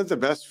 yes. Isn't that the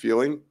best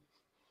feeling?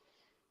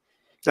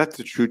 That's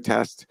a true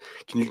test.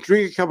 Can you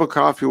drink a cup of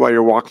coffee while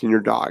you're walking your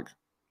dog?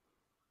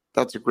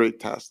 That's a great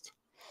test.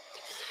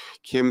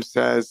 Kim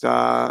says,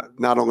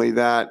 not only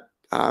that,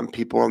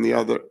 people on the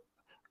other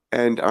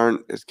end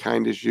aren't as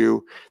kind as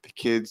you. The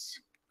kids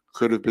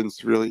could have been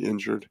severely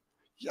injured.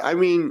 I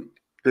mean,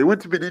 they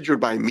wouldn't have been injured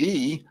by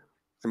me.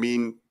 I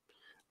mean,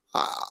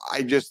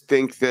 I just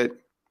think that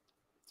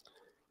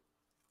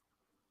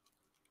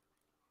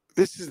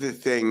this is the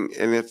thing,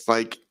 and it's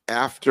like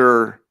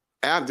after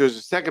there's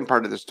a second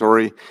part of the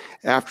story.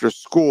 After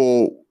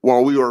school,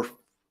 while we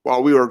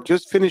were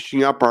just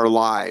finishing up our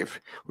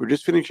live,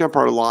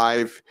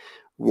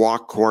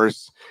 walk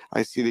course.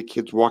 I see the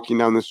kids walking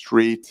down the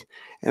street,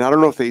 and I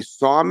don't know if they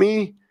saw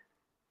me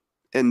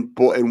and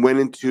went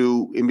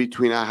into in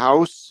between a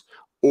house,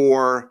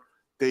 or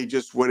they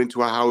just went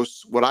into a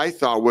house. What I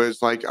thought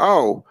was like,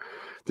 oh,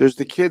 there's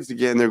the kids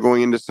again. They're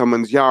going into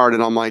someone's yard,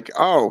 and I'm like,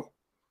 oh,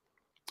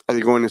 are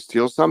they going to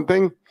steal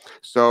something?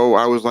 So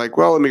I was like,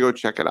 well, let me go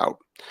check it out.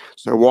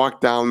 So I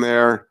walked down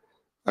there.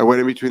 I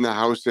went in between the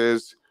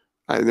houses.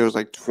 There was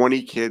like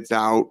 20 kids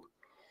out,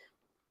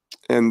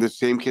 and the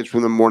same kids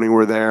from the morning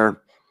were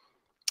there.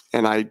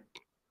 And I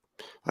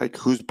like,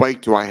 whose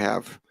bike do I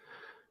have?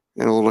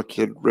 And a little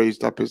kid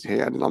raised up his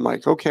hand, and I'm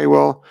like, okay,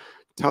 well,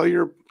 tell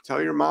your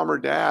mom or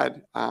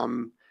dad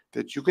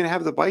that you can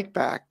have the bike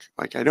back.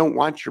 Like, I don't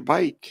want your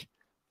bike.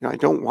 I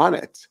don't want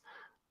it.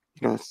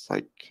 It's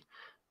like,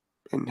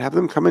 and have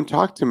them come and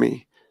talk to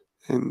me,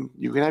 and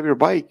you can have your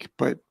bike,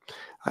 but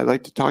I'd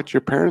like to talk to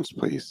your parents,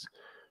 please,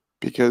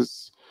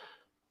 because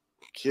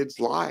kids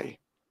lie.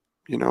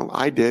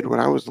 I did when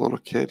I was a little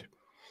kid.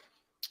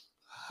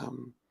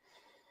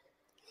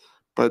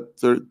 But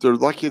they're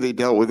lucky they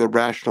dealt with a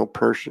rational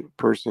person.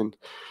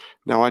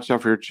 Now watch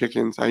out for your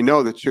chickens. I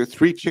know that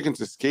 3 chickens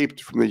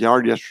escaped from the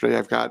yard yesterday.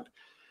 I've got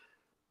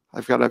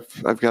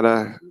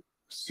to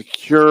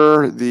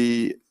secure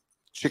the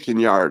chicken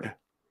yard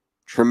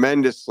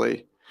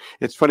tremendously.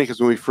 It's funny because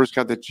when we first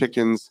got the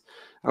chickens,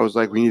 I was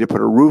like, we need to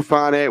put a roof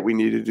on it. We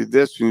need to do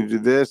this. We need to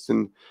do this.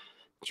 And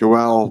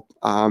Joelle,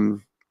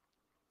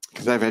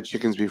 because I've had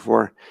chickens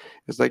before,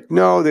 is like,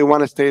 no, they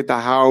want to stay at the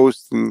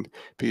house. And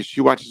because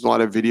she watches a lot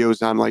of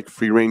videos on like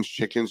free range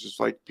chickens, just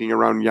like being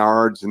around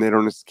yards and they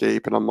don't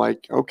escape. And I'm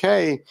like,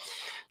 okay,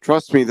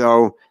 trust me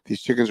though,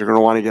 these chickens are going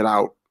to want to get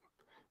out.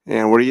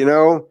 And what do you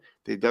know?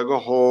 They dug a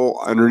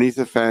hole underneath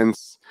the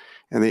fence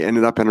and they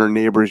ended up in our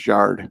neighbor's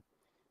yard.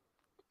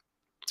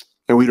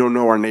 And we don't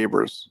know our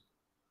neighbors.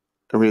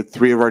 And we had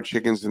 3 of our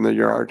chickens in the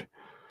yard.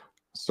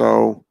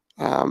 So,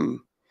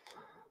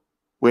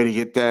 way to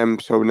get them.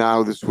 So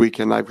now this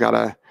weekend, I've got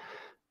to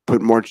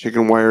put more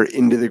chicken wire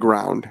into the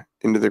ground.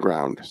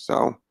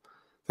 So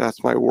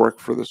that's my work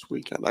for this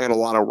weekend. I got a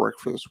lot of work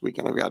for this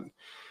weekend. I've got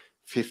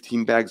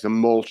 15 bags of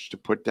mulch to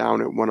put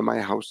down at one of my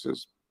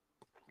houses.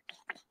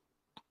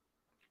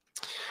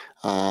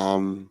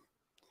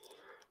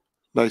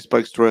 Nice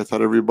bike story. I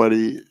thought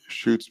everybody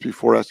shoots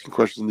before asking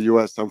questions in the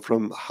U.S. I'm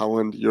from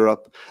Holland,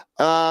 Europe.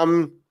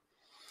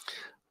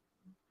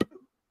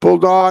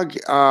 Bulldog,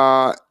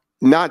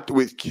 not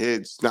with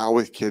kids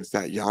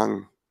that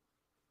young.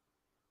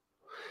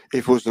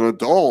 If it was an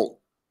adult,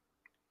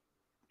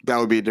 that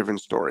would be a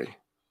different story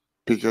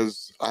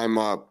because I'm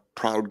a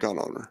proud gun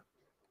owner.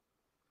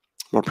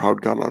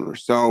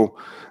 So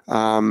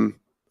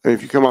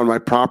if you come on my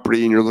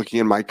property and you're looking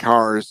at my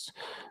cars,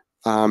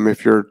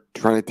 if you're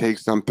trying to take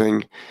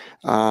something,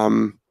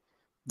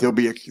 there'll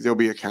be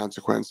a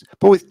consequence.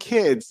 But with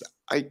kids,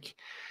 like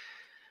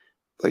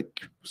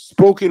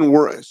spoken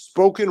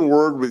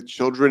word with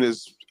children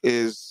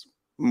is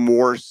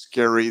more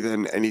scary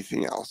than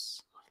anything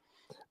else.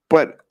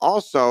 But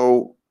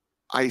also,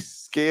 I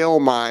scale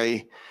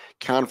my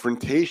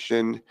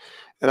confrontation,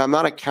 and I'm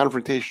not a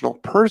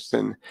confrontational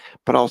person,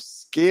 but I'll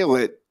scale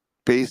it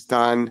based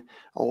on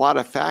a lot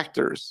of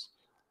factors.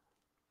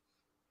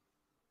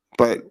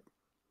 But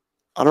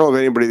I don't know of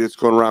anybody that's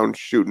going around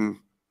shooting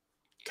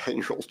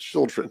 10-year-old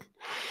children.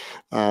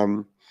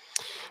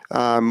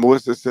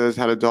 Melissa says,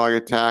 had a dog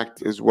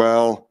attacked as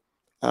well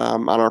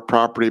on our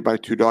property by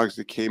 2 dogs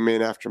that came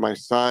in after my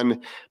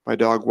son. My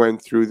dog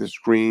went through the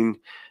screen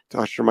to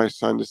usher my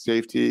son to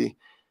safety.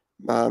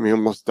 He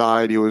almost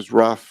died. He was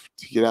rough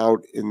to get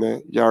out in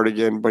the yard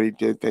again, but he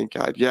did, thank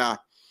God. Yeah,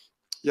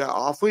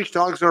 off-leash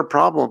dogs are a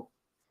problem.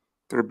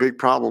 They're a big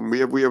problem. We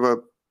have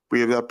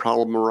that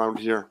problem around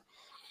here.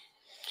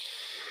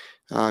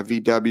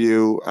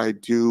 VW, I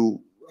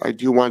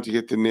do want to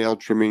get the nail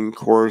trimming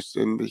course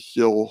and the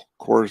heel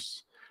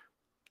course.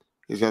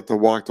 Is that the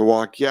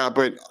walk? Yeah,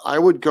 but I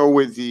would go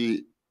with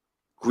the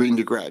Green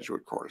to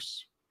Graduate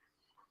course.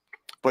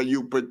 But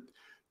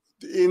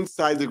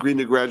inside the Green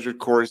to Graduate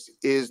course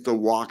is the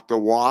walk.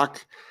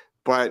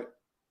 But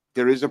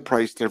there is a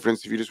price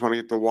difference. If you just want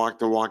to get the walk,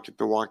 get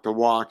the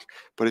walk.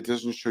 But it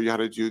doesn't show you how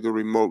to do the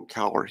remote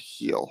collar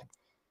heel.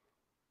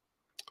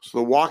 So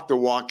the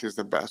walk is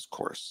the best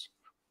course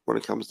when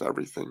it comes to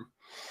everything.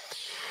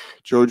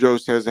 Jojo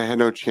says, I had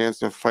no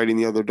chance of fighting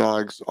the other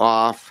dogs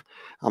off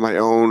on my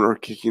own or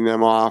kicking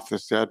them off. The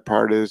sad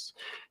part is,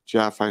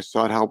 Jeff, I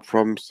sought help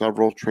from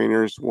several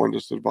trainers. One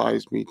just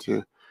advised me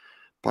to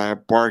buy a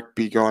Bark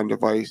Be Gone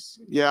device.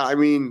 Yeah, I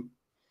mean,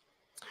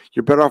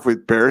 you're better off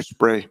with bear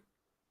spray.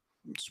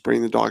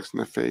 Spraying the dogs in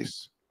the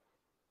face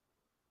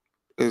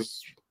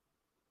is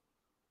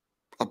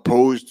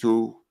opposed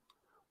to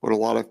what a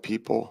lot of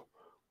people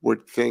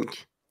would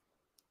think.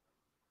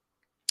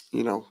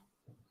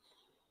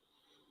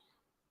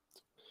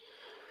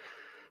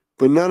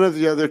 But none of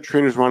the other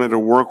trainers wanted to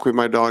work with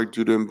my dog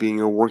due to him being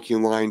a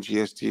working line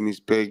GSD and he's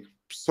big.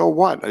 So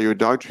what? Are you a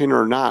dog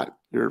trainer or not?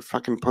 You're a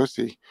fucking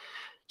pussy.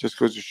 Just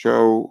goes to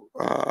show,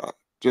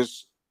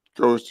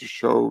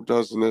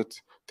 doesn't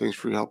it? Thanks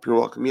for your help. You're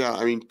welcome. Yeah,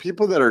 I mean,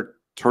 people that are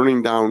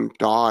turning down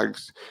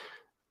dogs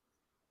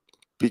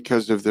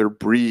because of their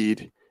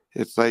breed,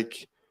 it's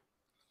like,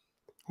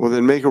 well,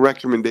 then make a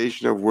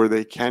recommendation of where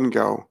they can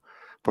go.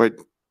 But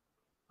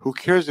who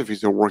cares if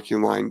he's a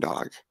working line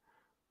dog?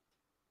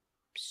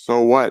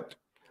 So what?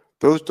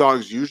 Those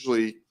dogs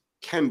usually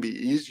can be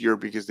easier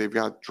because they've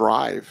got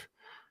drive,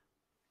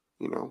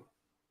 you know.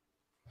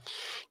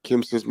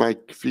 Kim says, my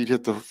feet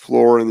hit the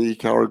floor and the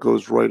e-collar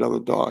goes right on the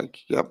dog.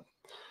 Yep.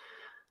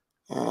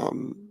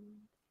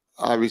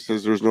 Avi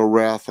says, there's no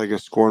wrath like a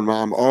scorned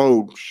mom.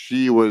 Oh,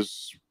 she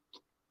was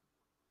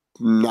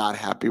not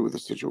happy with the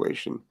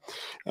situation.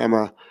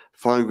 Emma,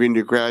 Fallen Green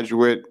to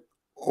graduate,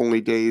 only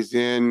days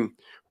in.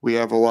 We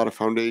have a lot of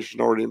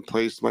foundation already in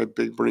place. My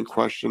big burning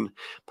question,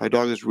 my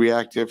dog is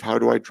reactive. How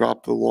do I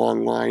drop the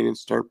long line and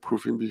start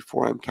proofing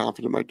before I'm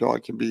confident my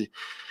dog can be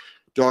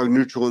dog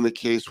neutral in the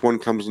case one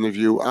comes into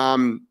view?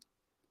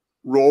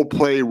 Role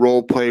play.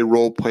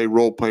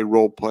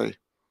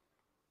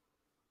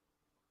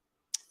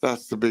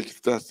 That's the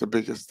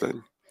biggest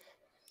thing.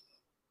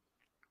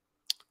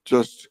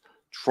 Just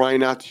try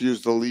not to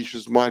use the leash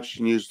as much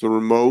and use the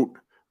remote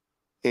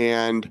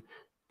and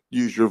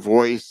use your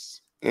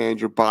voice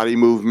and your body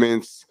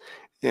movements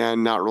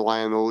and not rely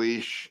on the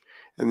leash.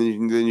 And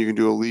then you can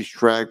do a leash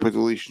drag, put the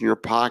leash in your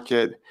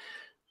pocket.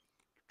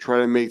 Try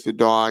to make the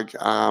dog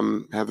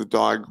have the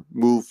dog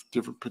move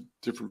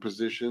different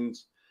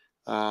positions,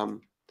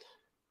 and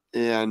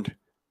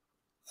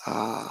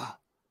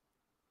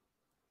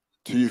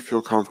do you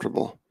feel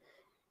comfortable?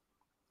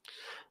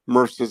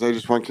 Murph says, I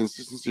just want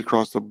consistency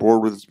across the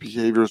board with his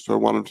behavior, so I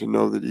want him to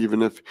know that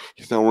even if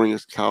he's not wearing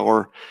his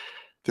collar,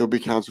 there'll be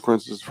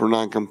consequences for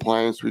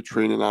non-compliance. We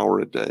train an hour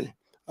a day.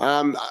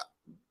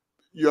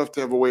 You have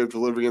to have a way of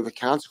delivering the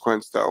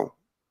consequence, though,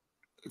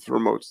 if the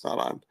remote's not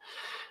on.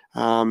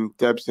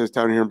 Deb says,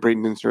 down here in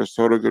Bradenton,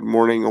 Sarasota, good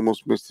morning.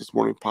 Almost missed this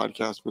morning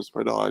podcast, missed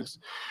my dogs.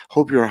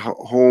 Hope your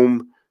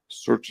home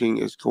searching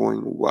is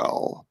going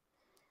well.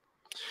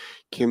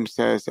 Kim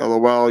says,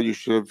 LOL, you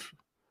should have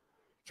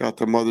got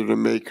the mother to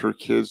make her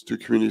kids do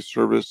community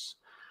service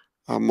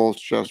on most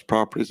chefs'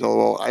 properties.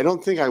 LOL. I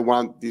don't think I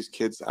want these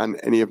kids on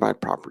any of my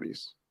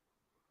properties.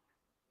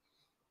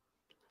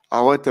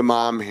 I'll let the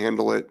mom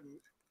handle it.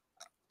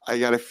 I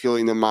got a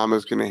feeling the mom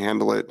is going to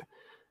handle it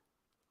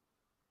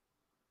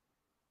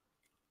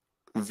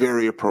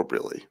very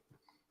appropriately.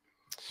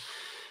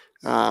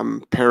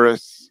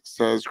 Paris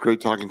says, great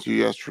talking to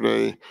you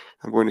yesterday.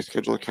 I'm going to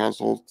schedule a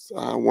consult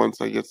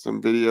once I get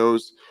some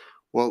videos.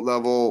 What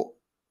level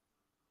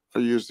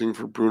are you using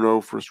for Bruno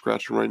for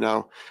scratching right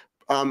now?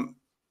 I'm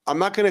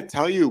not going to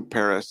tell you,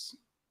 Paris.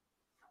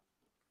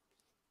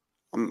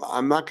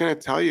 I'm not going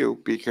to tell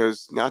you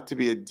because not to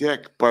be a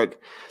dick, but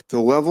the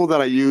level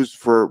that I use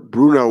for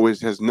Bruno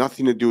has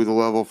nothing to do with the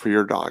level for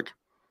your dog.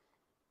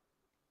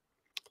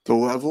 The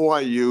level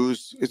I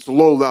use, it's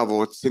low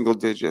level, it's single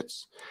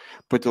digits.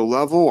 But the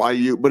level I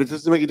use, but it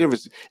doesn't make a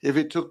difference. If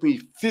it took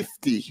me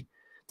 50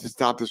 to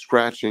stop the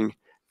scratching,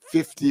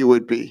 50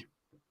 would be.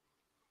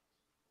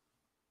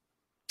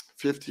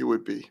 50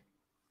 would be.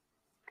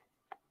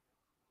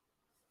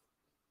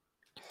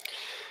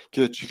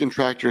 Get a chicken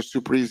tractor,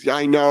 super easy.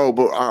 I know,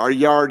 but our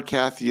yard,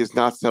 Kathy, is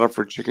not set up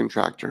for a chicken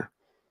tractor.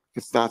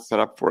 It's not set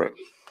up for it.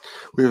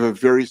 We have a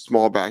very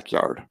small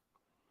backyard.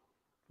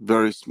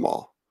 Very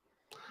small.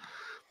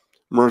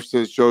 Murph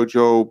says,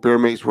 Jojo, bear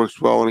mace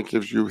works well and it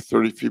gives you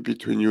 30 feet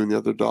between you and the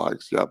other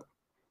dogs. Yep.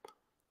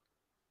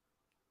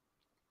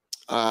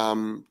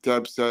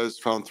 Deb says,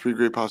 found 3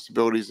 great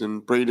possibilities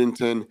in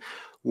Bradenton.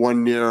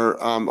 One near,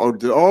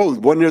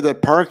 one near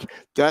that park.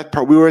 That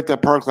park, we were at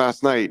that park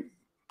last night.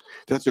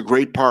 That's a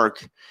great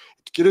park.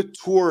 Get a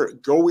tour.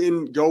 Go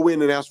in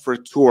and ask for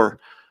a tour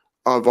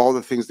of all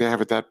the things they have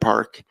at that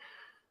park.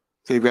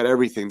 They've got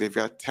everything. They've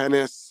got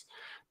tennis,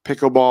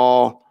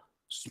 pickleball,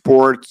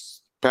 sports,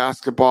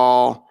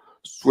 basketball,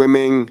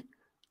 swimming.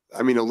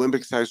 I mean,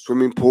 Olympic-sized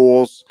swimming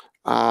pools.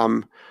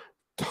 Tons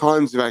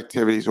of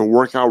activities. A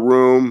workout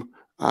room.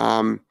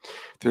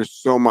 There's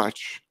so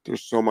much.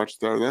 There's so much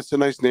there. And that's a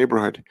nice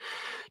neighborhood.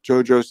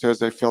 Jojo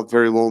says, I felt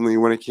very lonely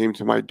when it came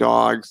to my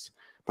dogs.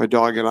 My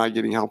dog and I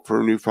getting help for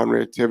a new fun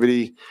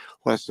activity.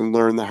 Lesson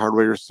learned the hard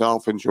way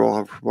yourself, and Joel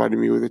have provided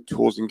me with the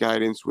tools and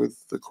guidance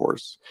with the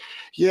course.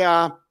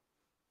 Yeah,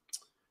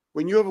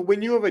 when you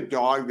have a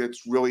dog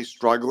that's really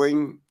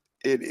struggling,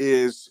 it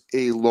is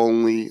a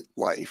lonely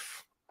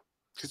life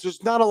because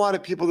there's not a lot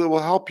of people that will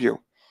help you.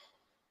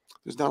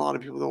 There's not a lot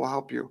of people that will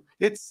help you.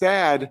 It's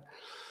sad.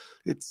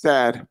 It's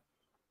sad.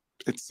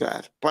 It's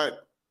sad,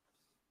 but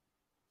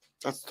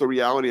that's the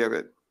reality of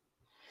it.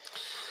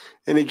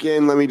 And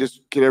again, let me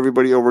just get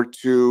everybody over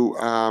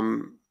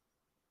to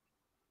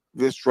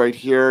this right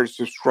here.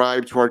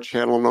 Subscribe to our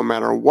channel no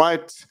matter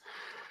what.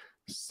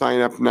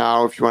 Sign up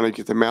now if you want to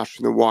get the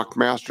Mastering the Walk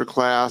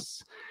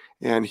Masterclass.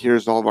 And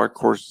here's all of our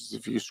courses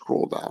if you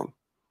scroll down.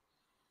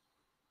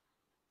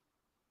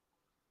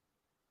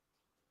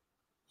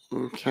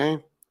 Okay.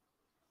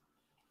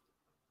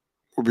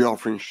 We'll be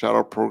offering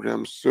shadow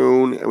programs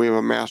soon, and we have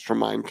a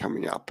mastermind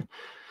coming up.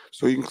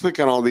 So you can click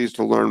on all these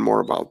to learn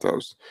more about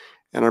those.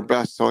 And our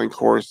best-selling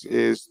course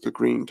is The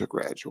Green to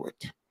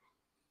Graduate.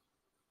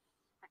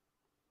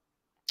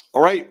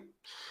 All right.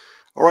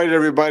 All right,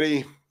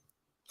 everybody.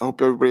 I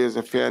hope everybody has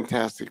a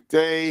fantastic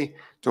day.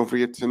 Don't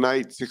forget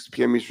tonight, 6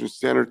 p.m. Eastern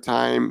Standard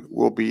Time,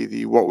 will be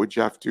the What Would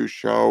Jeff Do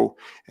show.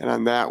 And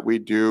on that, we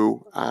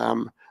do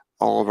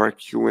all of our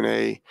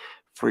Q&A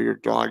for your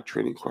dog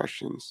training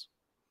questions.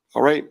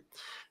 All right.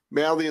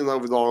 Madly in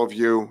love with all of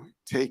you.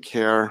 Take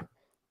care.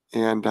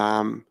 And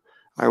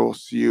I will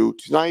see you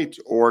tonight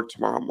or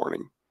tomorrow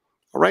morning.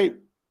 All right?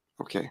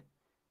 Okay.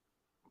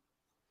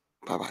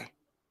 Bye-bye.